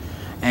beaten,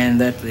 and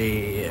that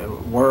the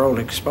world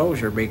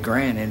exposure be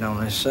granted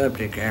on this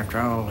subject. After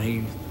all,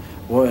 he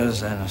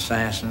was an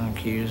assassin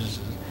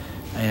accused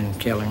in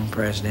killing the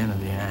President of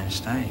the United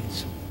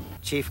States.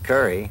 Chief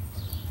Curry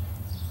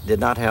did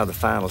not have the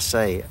final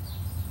say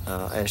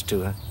as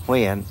to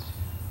when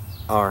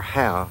or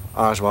how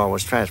Oswald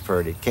was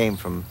transferred. It came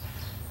from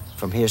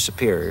his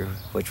superior,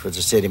 which was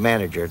the city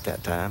manager at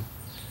that time.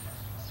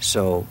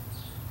 So,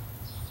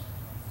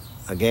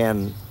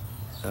 again,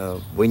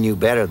 we knew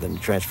better than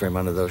to transfer him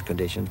under those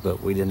conditions,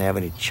 but we didn't have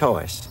any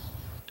choice.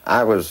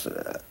 I was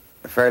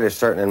fairly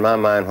certain in my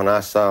mind when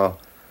I saw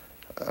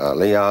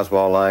Lee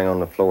Oswald lying on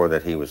the floor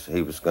that he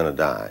was going to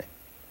die.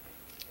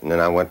 And then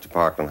I went to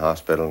Parkland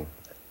Hospital,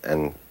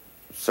 and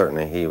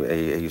certainly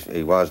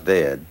he was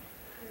dead.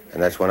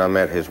 And that's when I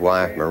met his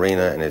wife,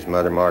 Marina, and his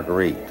mother,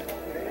 Marguerite.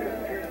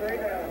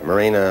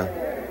 Marina,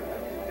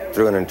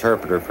 through an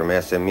interpreter from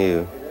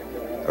SMU,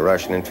 a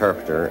Russian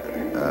interpreter,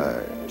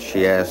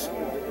 she asked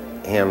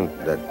him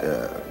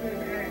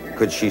that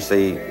could she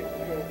see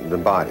the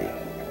body.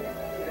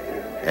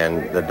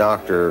 And the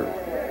doctor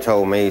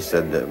told me,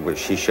 said that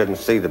she shouldn't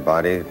see the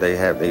body. They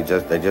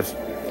just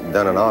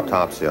done an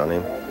autopsy on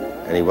him,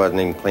 and he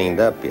wasn't even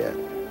cleaned up yet.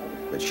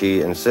 But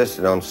she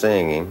insisted on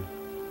seeing him,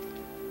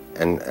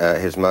 and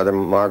his mother,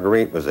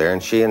 Marguerite, was there,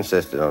 and she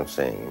insisted on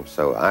seeing him.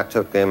 So I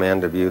took them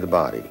in to view the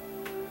body.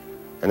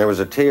 And there was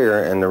a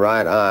tear in the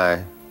right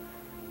eye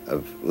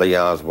of Lee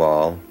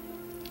Oswald,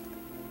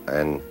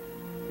 and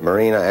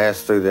Marina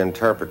asked through the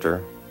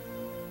interpreter,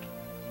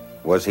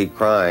 was he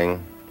crying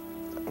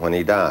when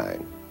he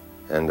died?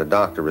 And the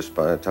doctor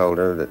told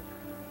her that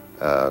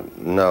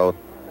no,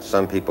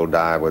 some people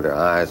die with their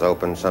eyes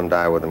open, some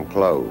die with them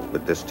closed,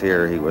 but this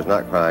tear, he was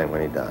not crying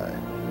when he died.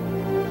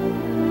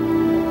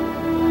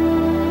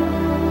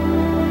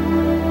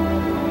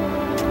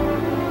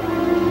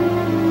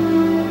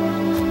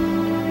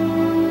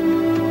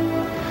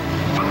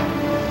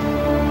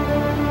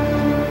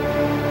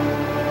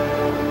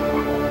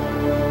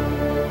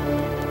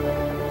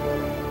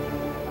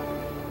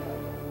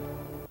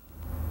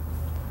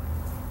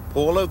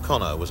 Paul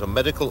O'Connor was a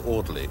medical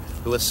orderly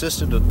who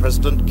assisted at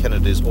President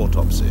Kennedy's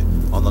autopsy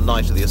on the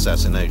night of the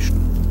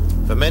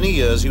assassination. For many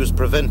years he was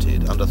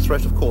prevented, under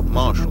threat of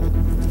court-martial,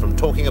 from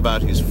talking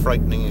about his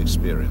frightening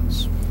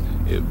experience.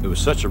 It was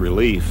such a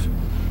relief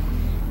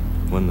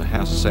when the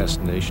House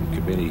Assassination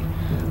Committee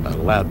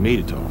allowed me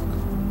to talk.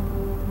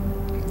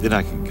 Then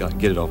I could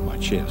get it off my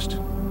chest.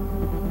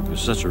 It was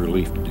such a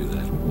relief to do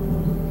that.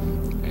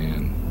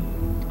 And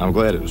I'm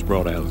glad it was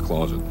brought out of the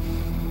closet.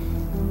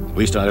 At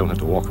least I don't have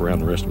to walk around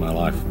the rest of my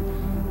life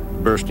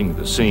bursting at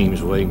the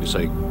seams waiting to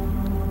say,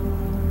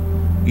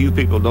 you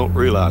people don't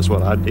realize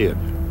what I did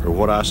or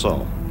what I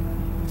saw.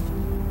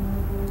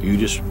 You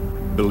just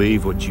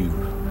believe what you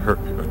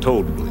are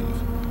told to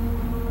believe.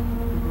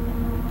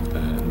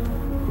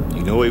 And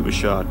you know he was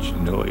shot, you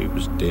know he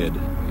was dead,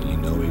 and you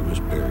know he was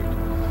buried.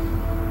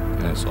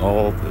 And that's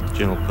all the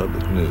general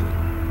public knew.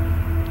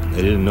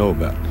 They didn't know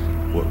about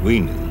what we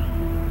knew.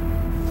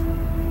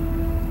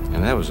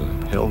 And that was a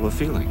hell of a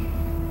feeling.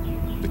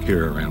 To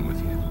carry around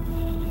with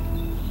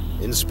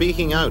you. In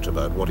speaking out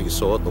about what he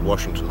saw at the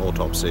Washington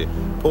autopsy,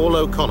 Paul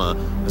O'Connor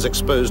has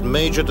exposed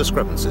major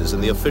discrepancies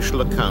in the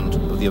official account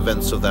of the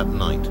events of that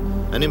night,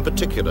 and in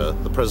particular,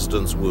 the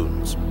president's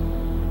wounds.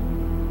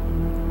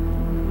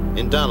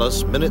 In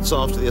Dallas, minutes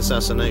after the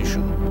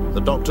assassination,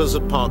 the doctors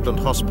at Parkland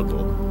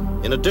Hospital,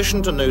 in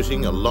addition to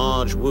noting a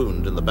large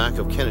wound in the back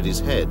of Kennedy's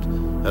head,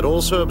 had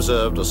also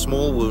observed a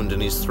small wound in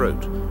his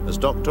throat, as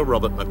Dr.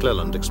 Robert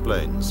McClelland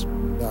explains.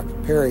 Dr.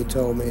 Perry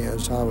told me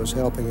as I was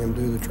helping him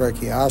do the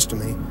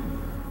tracheostomy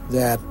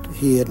that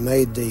he had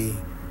made the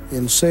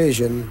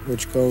incision,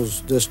 which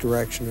goes this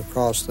direction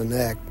across the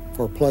neck,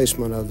 for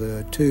placement of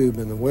the tube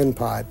in the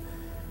windpipe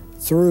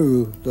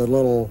through the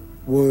little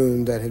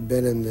wound that had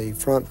been in the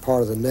front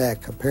part of the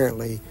neck,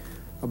 apparently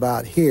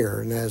about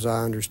here, and as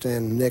I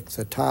understand, nicked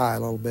the tie a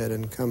little bit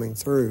in coming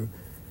through.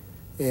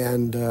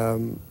 And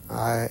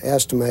I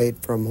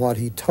estimate from what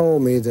he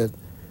told me that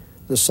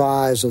the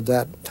size of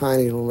that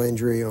tiny little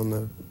injury on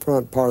the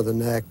front part of the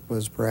neck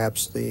was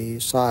perhaps the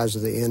size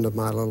of the end of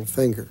my little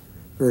finger,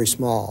 very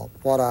small.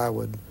 What I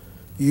would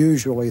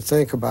usually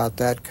think about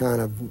that kind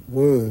of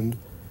wound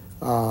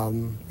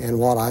and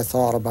what I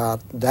thought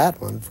about that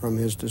one from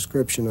his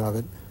description of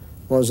it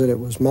was that it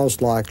was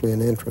most likely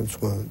an entrance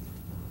wound.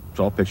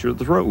 Saw a picture of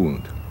the throat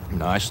wound.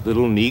 Nice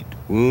little neat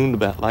wound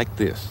about like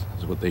this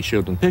is what they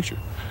showed in the picture.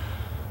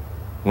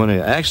 When it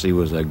actually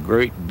was a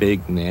great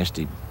big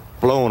nasty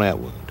blown out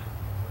wound.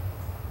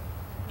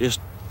 Just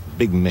a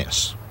big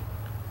mess.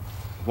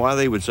 Why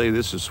they would say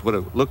this is what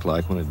it looked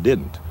like when it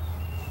didn't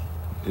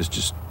is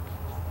just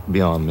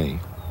beyond me.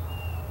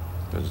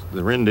 Because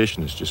the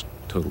rendition is just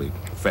totally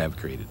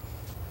fabricated.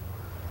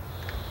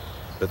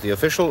 But the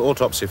official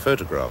autopsy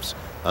photographs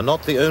are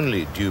not the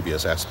only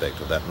dubious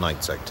aspect of that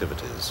night's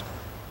activities.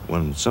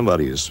 When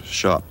somebody is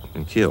shot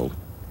and killed,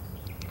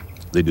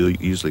 they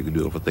usually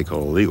do what they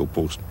call a legal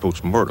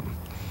post-mortem.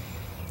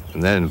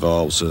 And that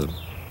involves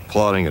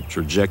plotting a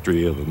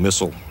trajectory of a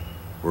missile,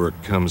 where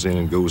it comes in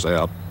and goes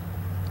out,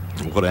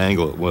 and what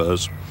angle it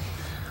was.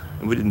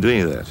 And we didn't do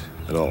any of that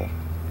at all.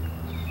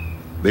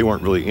 They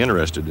weren't really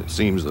interested, it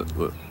seems,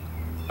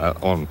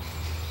 on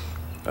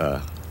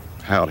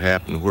how it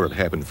happened, where it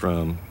happened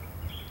from.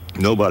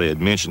 Nobody had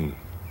mentioned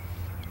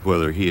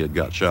whether he had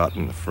got shot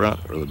in the front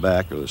or the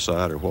back or the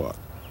side or what.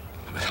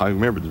 I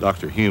remember that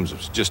Dr. Humes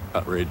was just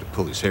about ready to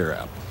pull his hair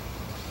out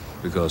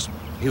because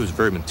he was a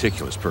very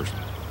meticulous person.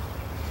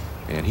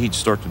 And he'd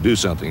start to do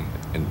something,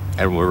 and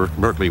Admiral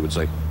Berkeley would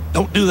say,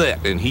 "Don't do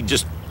that," and he'd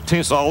just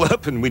tense all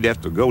up, and we'd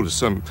have to go to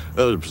some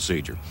other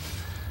procedure.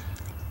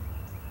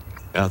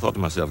 And I thought to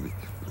myself,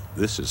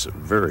 this is a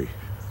very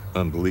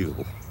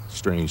unbelievable,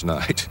 strange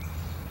night.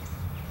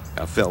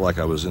 I felt like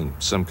I was in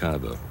some kind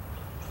of a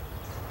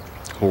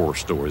horror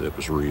story that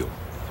was real.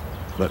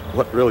 But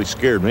what really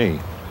scared me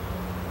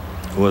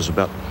was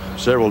about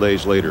several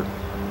days later,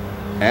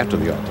 after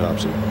the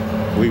autopsy,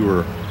 we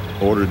were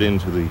ordered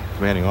into the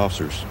commanding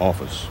officer's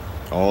office,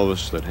 all of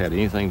us that had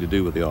anything to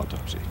do with the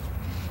autopsy,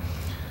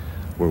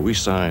 where we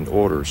signed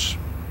orders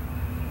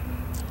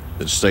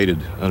that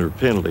stated, under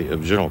penalty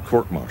of general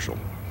court-martial,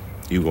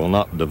 you will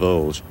not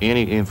divulge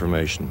any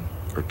information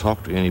or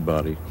talk to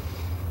anybody.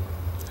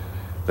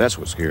 That's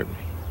what scared me.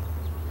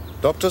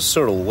 Dr.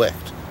 Cyril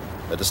Wecht,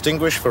 a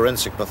distinguished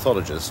forensic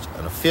pathologist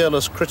and a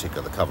fearless critic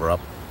of the cover-up,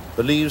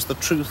 believes the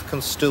truth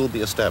can still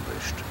be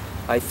established.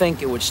 I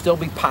think it would still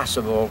be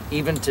possible,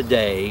 even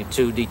today,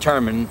 to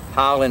determine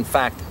how, in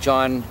fact,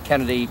 John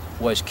Kennedy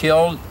was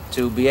killed,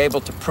 to be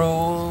able to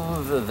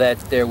prove that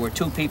there were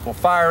two people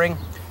firing.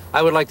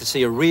 I would like to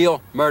see a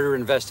real murder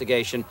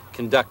investigation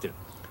conducted.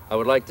 I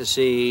would like to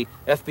see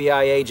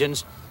FBI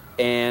agents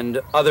and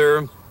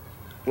other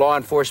law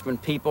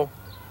enforcement people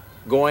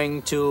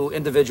going to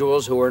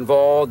individuals who are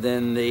involved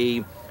in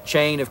the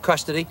chain of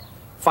custody,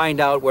 find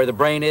out where the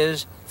brain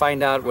is,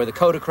 find out where the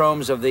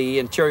codochromes of the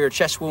interior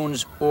chest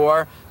wounds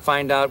are,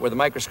 find out where the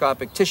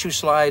microscopic tissue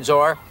slides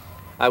are.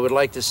 I would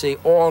like to see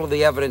all of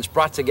the evidence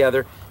brought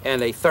together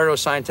and a thorough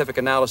scientific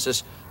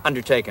analysis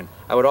undertaken.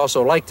 I would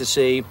also like to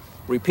see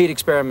repeat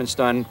experiments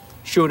done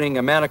shooting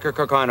a Mannlicher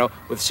Carcano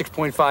with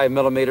 6.5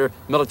 millimeter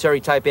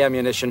military-type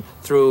ammunition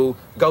through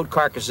goat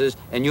carcasses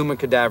and human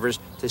cadavers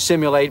to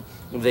simulate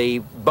the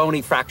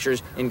bony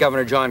fractures in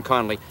Governor John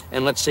Connally,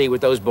 and let's see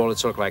what those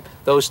bullets look like.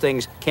 Those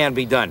things can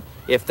be done.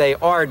 If they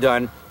are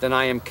done, then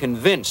I am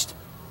convinced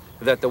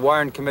that the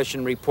Warren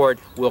Commission report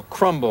will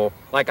crumble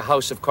like a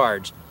house of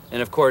cards.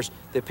 And of course,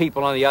 the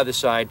people on the other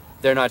side,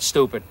 they're not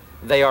stupid.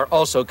 They are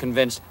also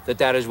convinced that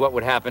that is what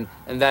would happen,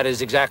 and that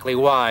is exactly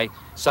why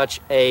such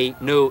a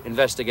new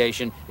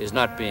investigation is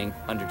not being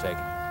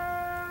undertaken.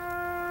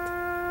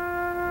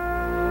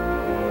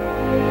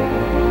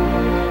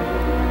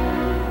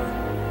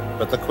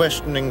 But the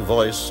questioning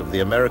voice of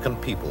the American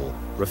people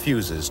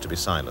refuses to be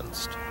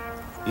silenced.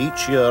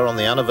 Each year on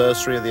the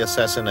anniversary of the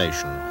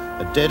assassination,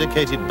 a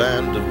dedicated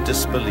band of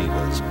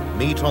disbelievers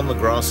meet on the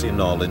grassy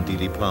knoll in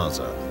Dealy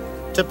Plaza,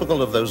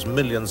 typical of those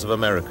millions of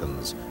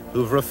Americans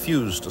who've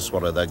refused to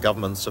swallow their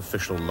government's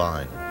official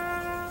line.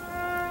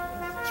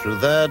 Through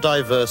their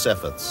diverse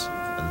efforts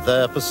and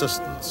their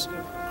persistence,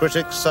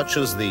 critics such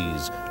as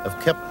these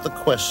have kept the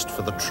quest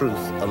for the truth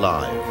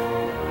alive.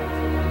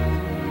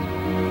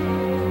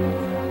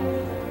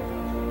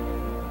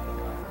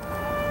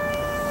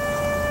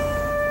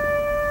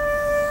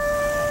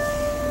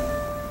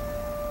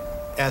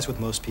 As with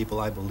most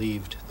people, I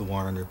believed the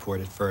Warren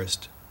report at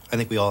first. I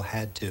think we all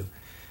had to.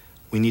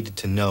 We needed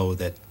to know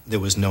that there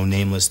was no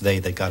nameless they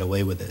that got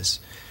away with this,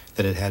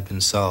 that it had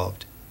been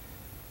solved.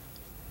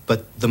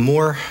 But the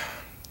more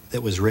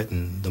that was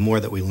written, the more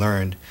that we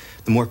learned,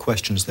 the more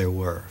questions there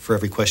were. For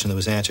every question that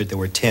was answered, there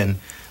were 10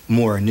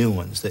 more new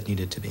ones that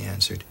needed to be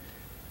answered.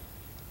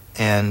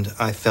 And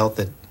I felt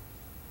that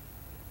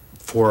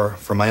for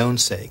my own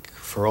sake,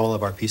 for all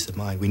of our peace of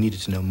mind, we needed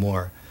to know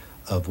more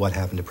of what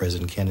happened to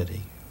President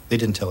Kennedy. They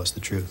didn't tell us the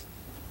truth.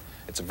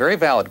 It's a very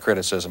valid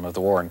criticism of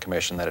the Warren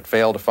Commission that it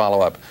failed to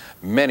follow up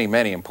many,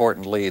 many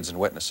important leads and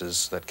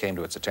witnesses that came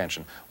to its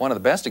attention. One of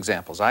the best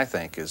examples, I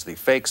think, is the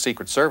fake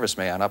Secret Service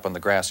man up on the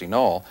grassy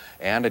knoll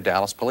and a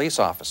Dallas police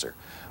officer.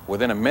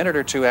 Within a minute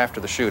or two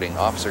after the shooting,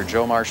 Officer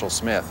Joe Marshall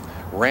Smith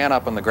ran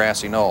up on the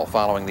grassy knoll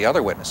following the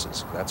other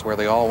witnesses. That's where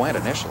they all went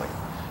initially.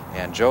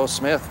 And Joe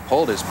Smith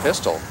pulled his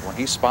pistol when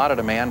he spotted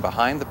a man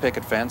behind the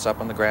picket fence up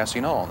on the grassy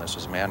knoll. And this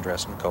was a man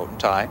dressed in coat and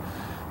tie.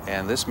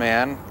 And this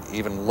man,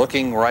 even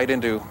looking right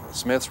into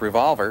Smith's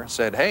revolver,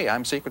 said, "Hey,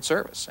 I'm Secret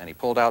Service." And he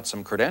pulled out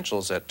some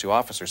credentials that, to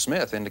Officer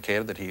Smith,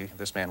 indicated that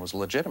this man was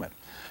legitimate.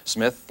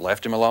 Smith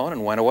left him alone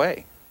and went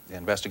away,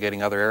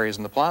 investigating other areas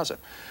in the plaza.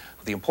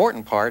 The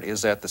important part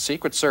is that the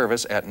Secret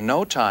Service at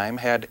no time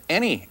had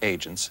any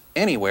agents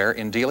anywhere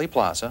in Dealy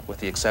Plaza, with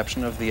the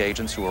exception of the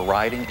agents who were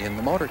riding in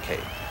the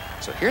motorcade.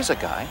 So here's a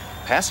guy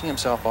passing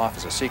himself off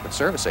as a Secret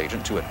Service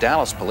agent to a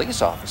Dallas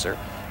police officer,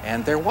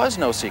 and there was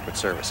no Secret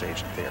Service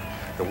agent there.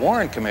 The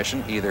Warren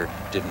Commission either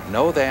didn't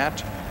know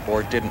that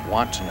or didn't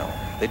want to know.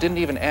 They didn't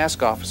even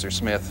ask Officer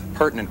Smith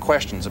pertinent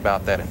questions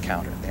about that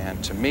encounter.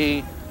 And to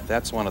me,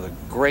 that's one of the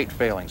great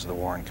failings of the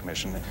Warren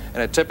Commission,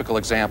 and a typical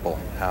example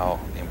how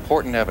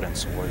important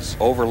evidence was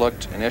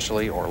overlooked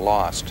initially or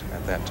lost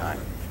at that time.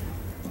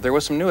 There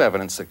was some new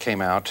evidence that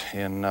came out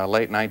in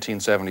late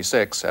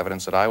 1976,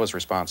 evidence that I was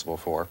responsible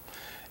for,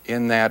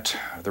 in that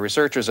the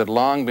researchers had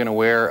long been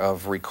aware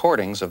of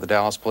recordings of the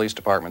Dallas Police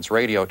Department's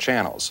radio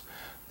channels.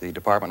 The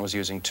department was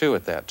using 2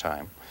 at that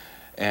time.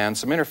 And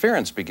some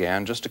interference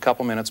began just a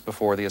couple minutes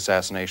before the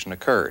assassination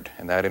occurred.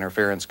 And that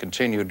interference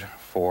continued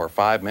for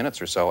 5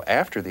 minutes or so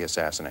after the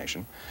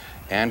assassination,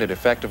 and it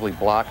effectively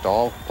blocked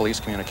all police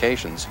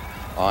communications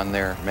on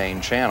their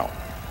main channel.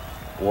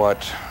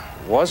 What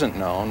wasn't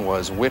known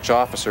was which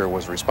officer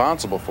was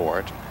responsible for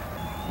it.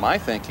 My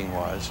thinking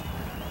was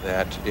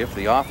that if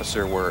the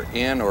officer were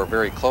in or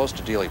very close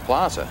to Dealy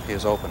Plaza,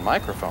 his open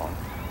microphone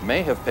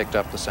may have picked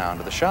up the sound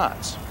of the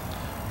shots.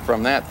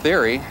 From that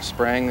theory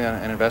sprang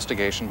an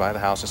investigation by the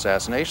House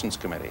Assassinations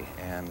Committee,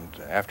 and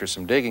after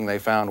some digging they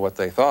found what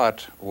they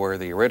thought were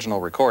the original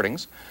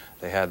recordings.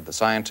 They had the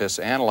scientists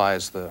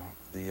analyze the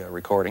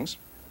recordings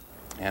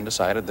and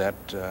decided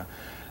that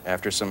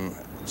after some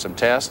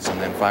tests and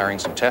then firing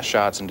some test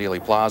shots in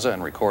Dealy Plaza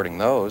and recording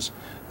those,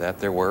 that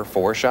there were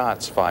 4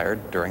 shots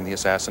fired during the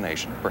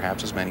assassination,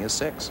 perhaps as many as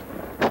 6.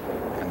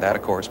 And that,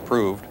 of course,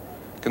 proved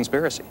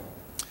conspiracy.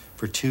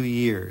 For 2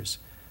 years,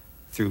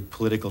 through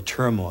political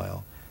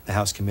turmoil, the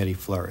House Committee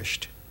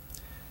flourished.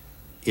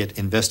 It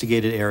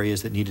investigated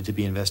areas that needed to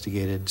be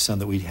investigated, some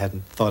that we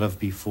hadn't thought of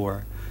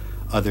before.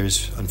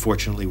 Others,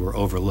 unfortunately, were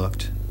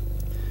overlooked.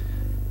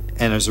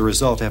 And as a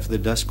result, after the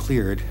dust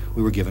cleared,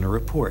 we were given a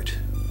report.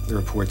 The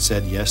report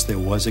said, yes, there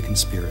was a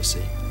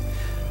conspiracy,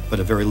 but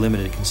a very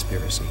limited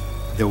conspiracy.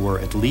 There were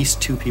at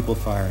least 2 people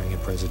firing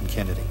at President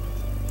Kennedy.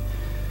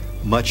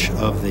 Much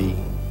of the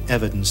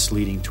evidence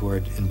leading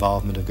toward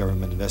involvement of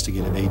government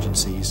investigative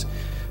agencies,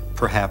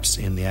 perhaps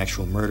in the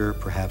actual murder,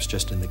 perhaps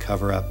just in the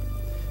cover-up,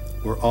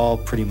 were all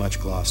pretty much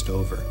glossed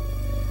over.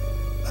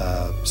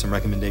 Some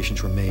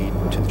recommendations were made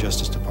to the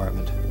Justice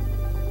Department.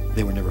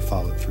 They were never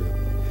followed through.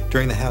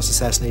 During the House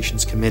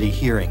Assassinations Committee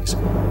hearings,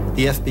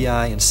 the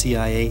FBI and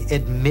CIA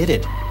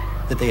admitted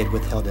that they had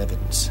withheld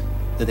evidence,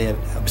 that they had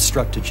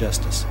obstructed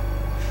justice.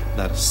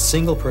 Not a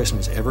single person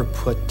was ever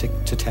put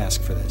to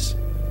task for this.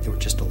 They were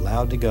just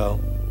allowed to go,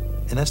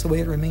 and that's the way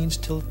it remains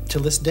till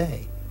this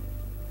day.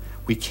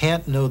 We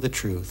can't know the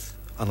truth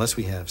unless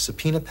we have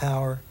subpoena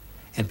power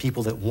and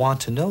people that want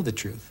to know the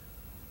truth.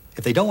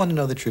 If they don't want to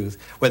know the truth,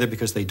 whether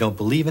because they don't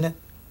believe in it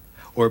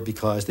or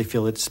because they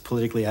feel it's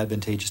politically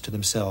advantageous to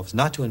themselves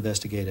not to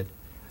investigate it,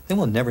 then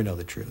we'll never know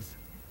the truth.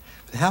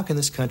 But how can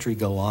this country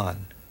go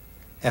on?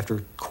 After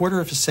a quarter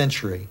of a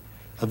century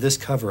of this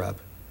cover-up,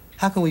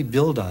 how can we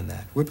build on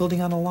that? We're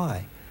building on a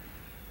lie.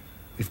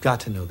 We've got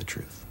to know the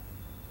truth.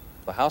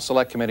 The House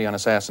Select Committee on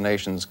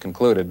Assassinations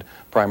concluded,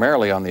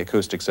 primarily on the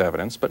acoustics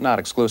evidence, but not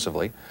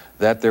exclusively,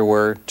 that there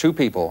were 2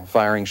 people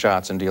firing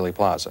shots in Dealy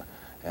Plaza.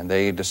 And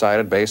they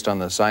decided, based on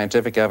the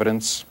scientific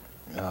evidence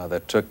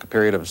that took a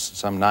period of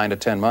some 9 to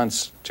 10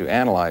 months to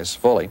analyze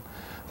fully,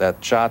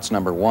 that shots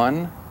number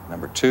 1,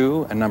 number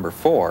 2, and number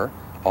 4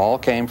 all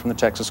came from the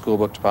Texas School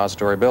Book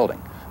Depository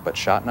building. But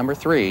shot number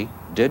 3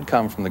 did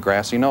come from the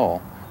grassy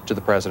knoll to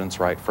the president's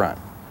right front.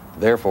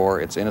 Therefore,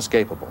 it's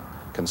inescapable.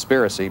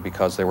 Conspiracy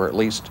because there were at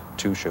least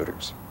 2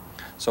 shooters.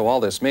 So all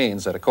this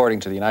means that according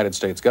to the United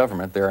States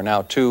government, there are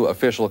now 2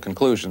 official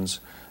conclusions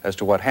as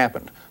to what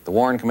happened. The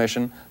Warren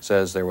Commission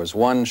says there was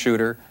 1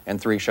 shooter and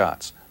 3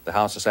 shots. The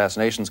House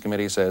Assassinations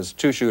Committee says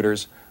 2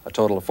 shooters, a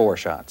total of 4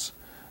 shots.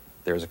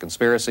 There's a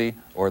conspiracy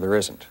or there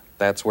isn't.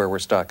 That's where we're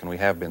stuck, and we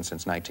have been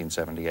since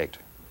 1978.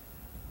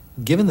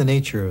 Given the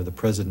nature of the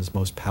president's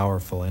most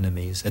powerful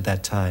enemies at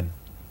that time,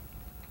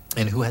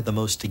 and who had the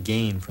most to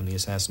gain from the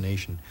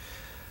assassination,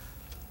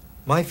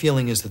 my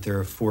feeling is that there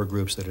are 4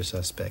 groups that are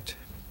suspect.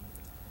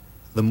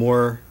 The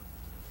more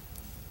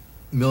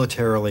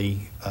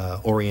militarily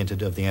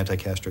oriented of the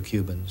anti-Castro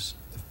Cubans,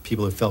 the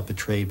people who felt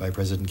betrayed by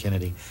President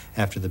Kennedy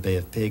after the Bay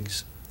of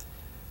Pigs,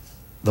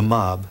 the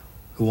mob,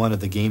 who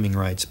wanted the gaming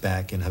rights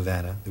back in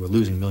Havana. They were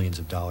losing millions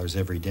of dollars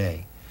every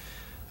day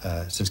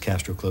since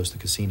Castro closed the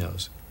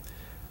casinos.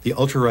 The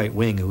ultra-right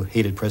wing, who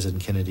hated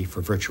President Kennedy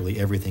for virtually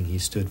everything he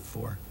stood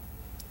for.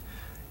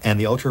 And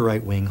the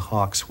ultra-right wing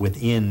hawks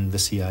within the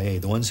CIA,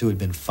 the ones who had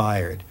been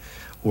fired,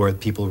 or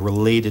people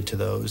related to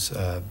those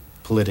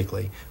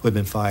politically, who had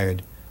been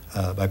fired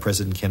by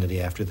President Kennedy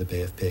after the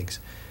Bay of Pigs.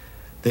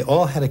 They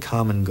all had a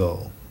common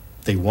goal.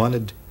 They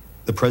wanted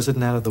the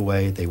president out of the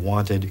way. They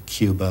wanted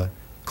Cuba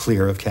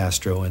clear of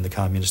Castro and the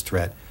communist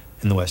threat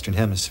in the Western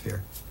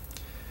Hemisphere.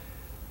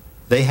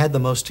 They had the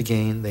most to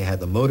gain. They had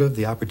the motive,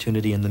 the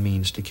opportunity, and the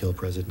means to kill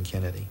President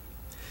Kennedy.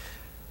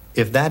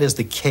 If that is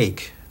the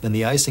cake, then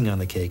the icing on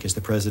the cake is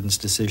the president's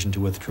decision to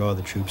withdraw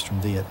the troops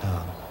from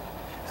Vietnam.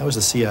 That was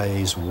the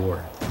CIA's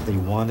war. They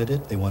wanted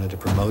it, they wanted to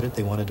promote it,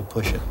 they wanted to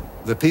push it.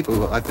 The people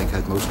who I think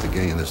had most to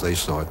gain, as they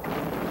saw it,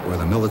 were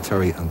the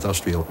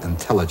military-industrial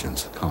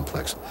intelligence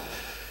complex.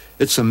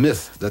 It's a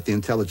myth that the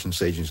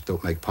intelligence agents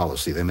don't make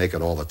policy. They make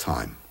it all the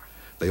time.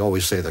 They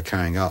always say they're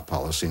carrying out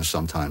policy, and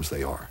sometimes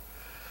they are.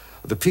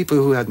 The people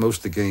who had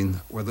most to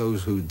gain were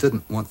those who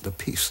didn't want the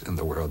peace in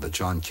the world that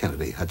John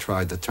Kennedy had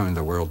tried to turn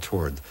the world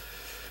toward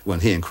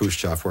when he and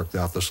Khrushchev worked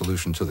out the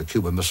solution to the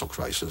Cuban Missile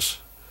Crisis.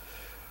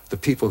 The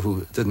people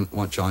who didn't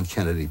want John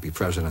Kennedy to be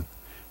president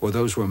were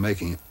those who were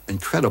making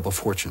incredible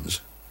fortunes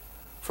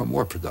from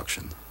war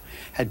production.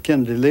 Had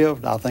Kennedy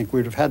lived, I think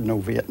we'd have had no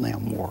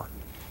Vietnam War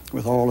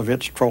with all of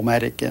its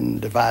traumatic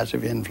and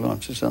divisive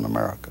influences in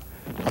America.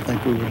 I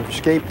think we would have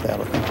escaped that.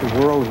 I think the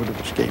world would have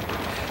escaped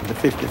the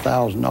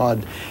 50,000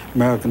 odd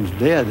Americans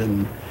dead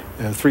and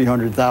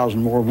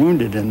 300,000 more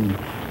wounded and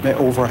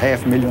over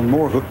 500,000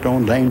 more hooked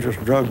on dangerous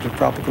drugs and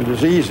tropical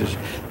diseases.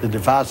 The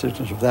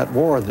divisiveness of that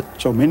war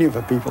that so many of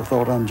the people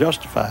thought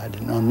unjustified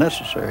and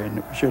unnecessary and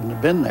it shouldn't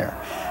have been there.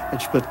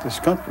 It split this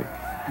country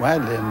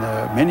widely, and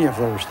many of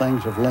those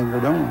things have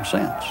lingered on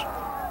since.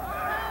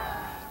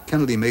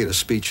 Kennedy made a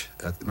speech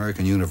at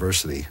American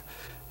University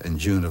in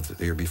June of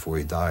the year before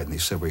he died, and he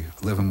said, we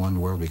live in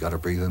one world, we got to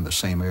breathe in the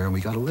same air, and we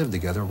got to live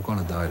together, we're going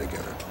to die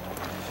together.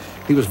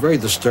 He was very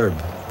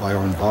disturbed by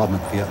our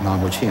involvement in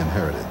Vietnam, which he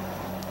inherited.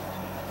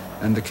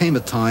 And there came a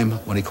time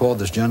when he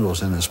called his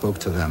generals in and spoke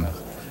to them,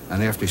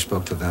 and after he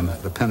spoke to them,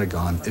 the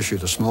Pentagon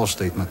issued a small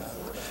statement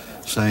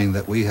saying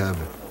that we have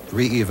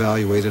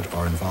re-evaluated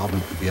our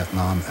involvement in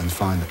Vietnam and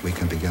find that we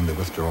can begin to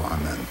withdraw our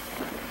men.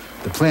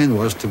 The plan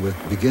was to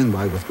begin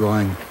by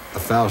withdrawing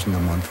 1,000 a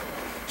month.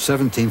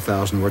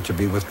 17,000 were to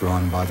be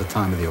withdrawn by the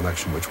time of the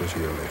election, which was a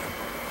year later.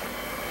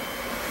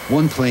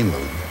 One plane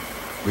load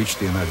reached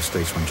the United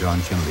States when John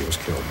Kennedy was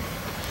killed.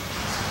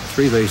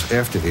 3 days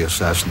after the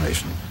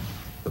assassination,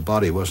 the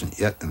body wasn't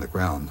yet in the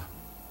ground.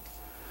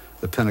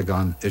 The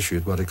Pentagon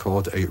issued what it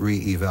called a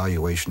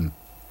re-evaluation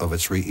of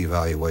its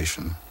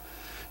re-evaluation.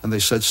 And they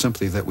said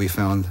simply that we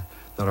found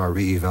that our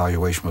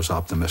re-evaluation was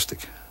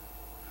optimistic.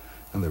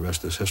 And the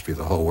rest is history.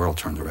 The whole world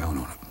turned around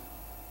on it.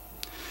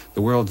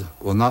 The world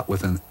will not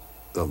within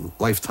the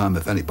lifetime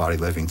of anybody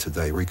living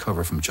today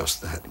recover from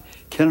just that.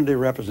 Kennedy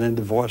represented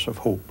the voice of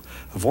hope,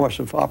 a voice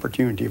of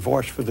opportunity, a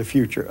voice for the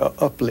future,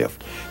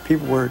 uplift.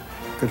 People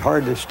could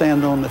hardly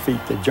stand on their feet.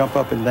 They'd jump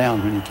up and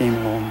down when he came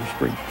along the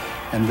street.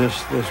 And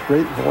this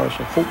great voice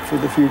of hope for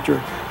the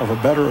future of a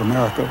better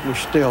America was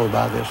stilled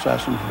by the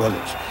assassin's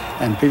bullets.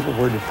 And people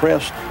were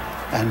depressed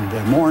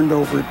and mourned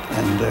over it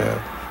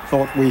and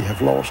thought we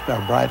have lost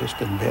our brightest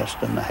and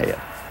best in the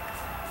head.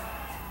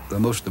 The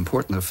most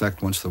important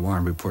effect once the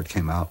Warren Report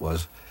came out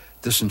was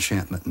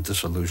disenchantment and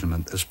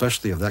disillusionment,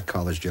 especially of that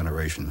college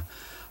generation.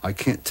 I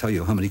can't tell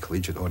you how many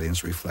collegiate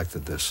audiences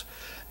reflected this.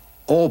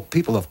 All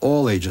people of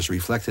all ages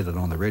reflected it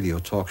on the radio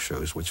talk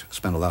shows, which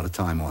spent a lot of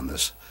time on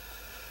this.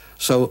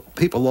 So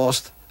people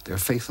lost their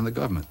faith in the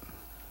government,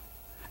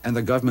 and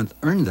the government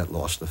earned that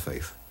loss of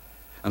faith.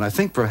 And I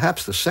think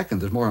perhaps the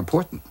second is more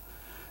important,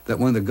 that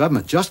when the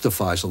government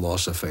justifies a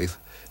loss of faith,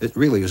 it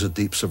really is a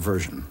deep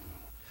subversion.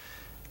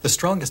 The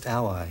strongest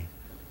ally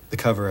the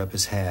cover-up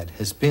has had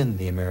has been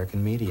the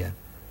American media,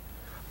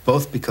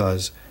 both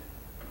because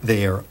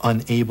they are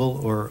unable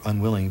or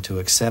unwilling to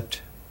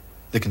accept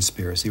the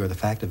conspiracy or the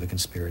fact of a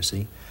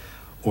conspiracy,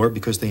 or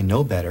because they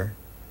know better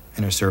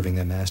and are serving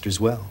their masters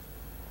well.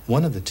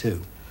 One of the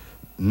two.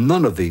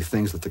 None of the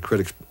things that the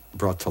critics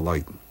brought to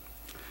light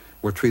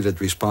were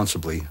treated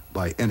responsibly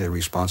by any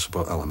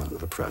responsible element of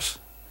the press.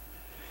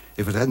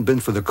 If it hadn't been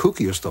for the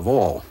kookiest of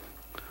all,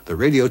 the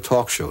radio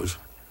talk shows,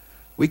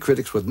 we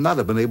critics would not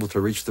have been able to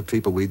reach the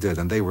people we did,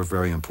 and they were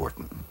very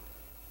important.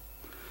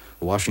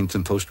 The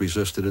Washington Post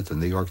resisted it, the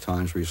New York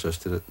Times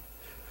resisted it,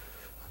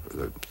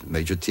 the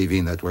major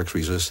TV networks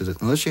resisted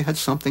it, unless you had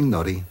something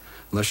nutty,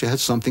 unless you had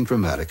something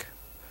dramatic,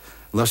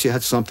 unless you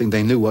had something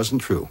they knew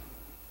wasn't true.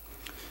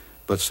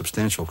 But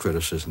substantial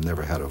criticism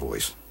never had a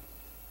voice.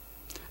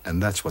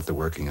 And that's what the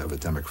working of a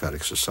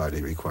democratic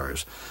society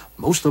requires.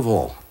 Most of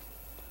all,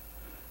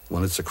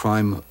 when it's a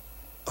crime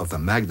of the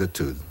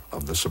magnitude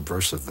of the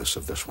subversiveness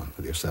of this one,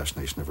 the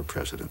assassination of a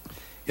president.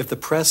 If the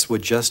press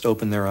would just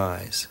open their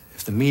eyes,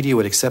 if the media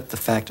would accept the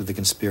fact of the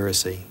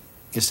conspiracy,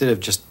 instead of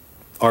just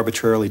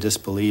arbitrarily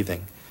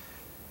disbelieving,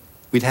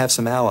 we'd have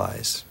some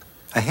allies.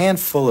 A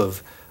handful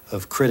of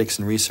critics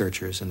and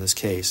researchers in this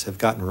case have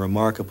gotten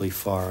remarkably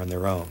far on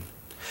their own.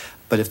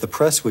 But if the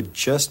press would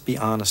just be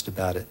honest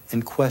about it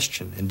and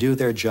question and do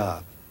their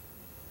job,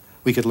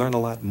 we could learn a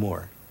lot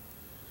more.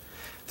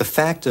 The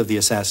fact of the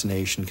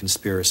assassination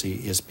conspiracy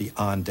is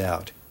beyond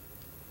doubt.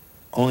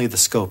 Only the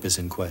scope is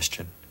in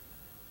question.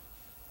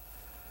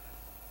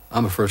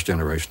 I'm a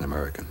first-generation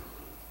American.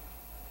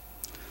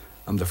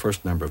 I'm the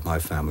first member of my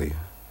family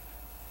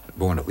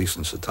born at least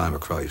since the time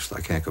of Christ.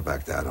 I can't go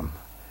back to Adam.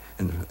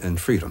 In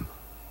freedom.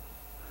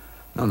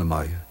 None of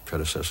my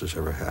predecessors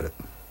ever had it.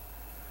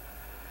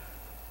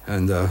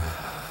 And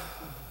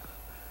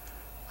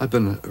I've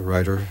been a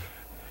writer,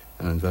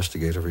 an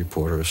investigative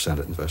reporter, a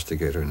Senate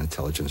investigator, an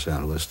intelligence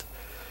analyst.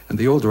 And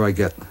the older I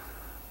get,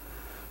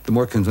 the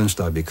more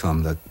convinced I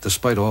become that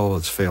despite all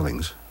its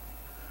failings,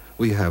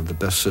 we have the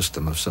best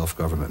system of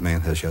self-government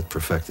man has yet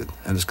perfected.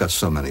 And it's got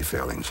so many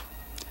failings.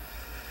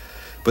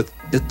 But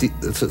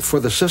for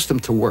the system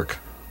to work,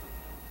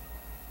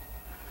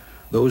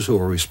 Those who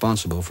are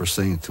responsible for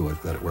seeing to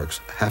it that it works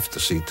have to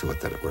see to it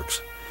that it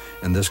works.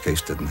 In this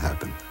case, didn't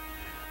happen.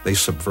 They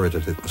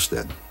subverted it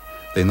instead.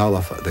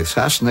 The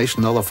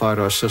assassination nullified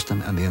our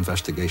system, and the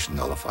investigation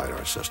nullified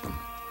our system.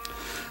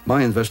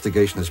 My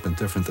investigation has been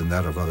different than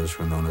that of others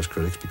who are known as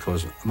critics,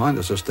 because mine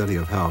is a study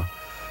of how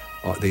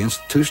the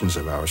institutions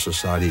of our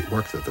society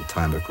worked at the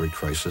time of Greek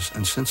crisis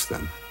and since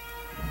then.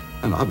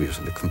 And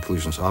obviously, the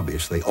conclusion's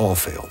obvious. They all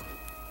failed.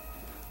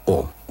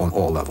 All, on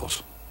all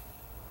levels.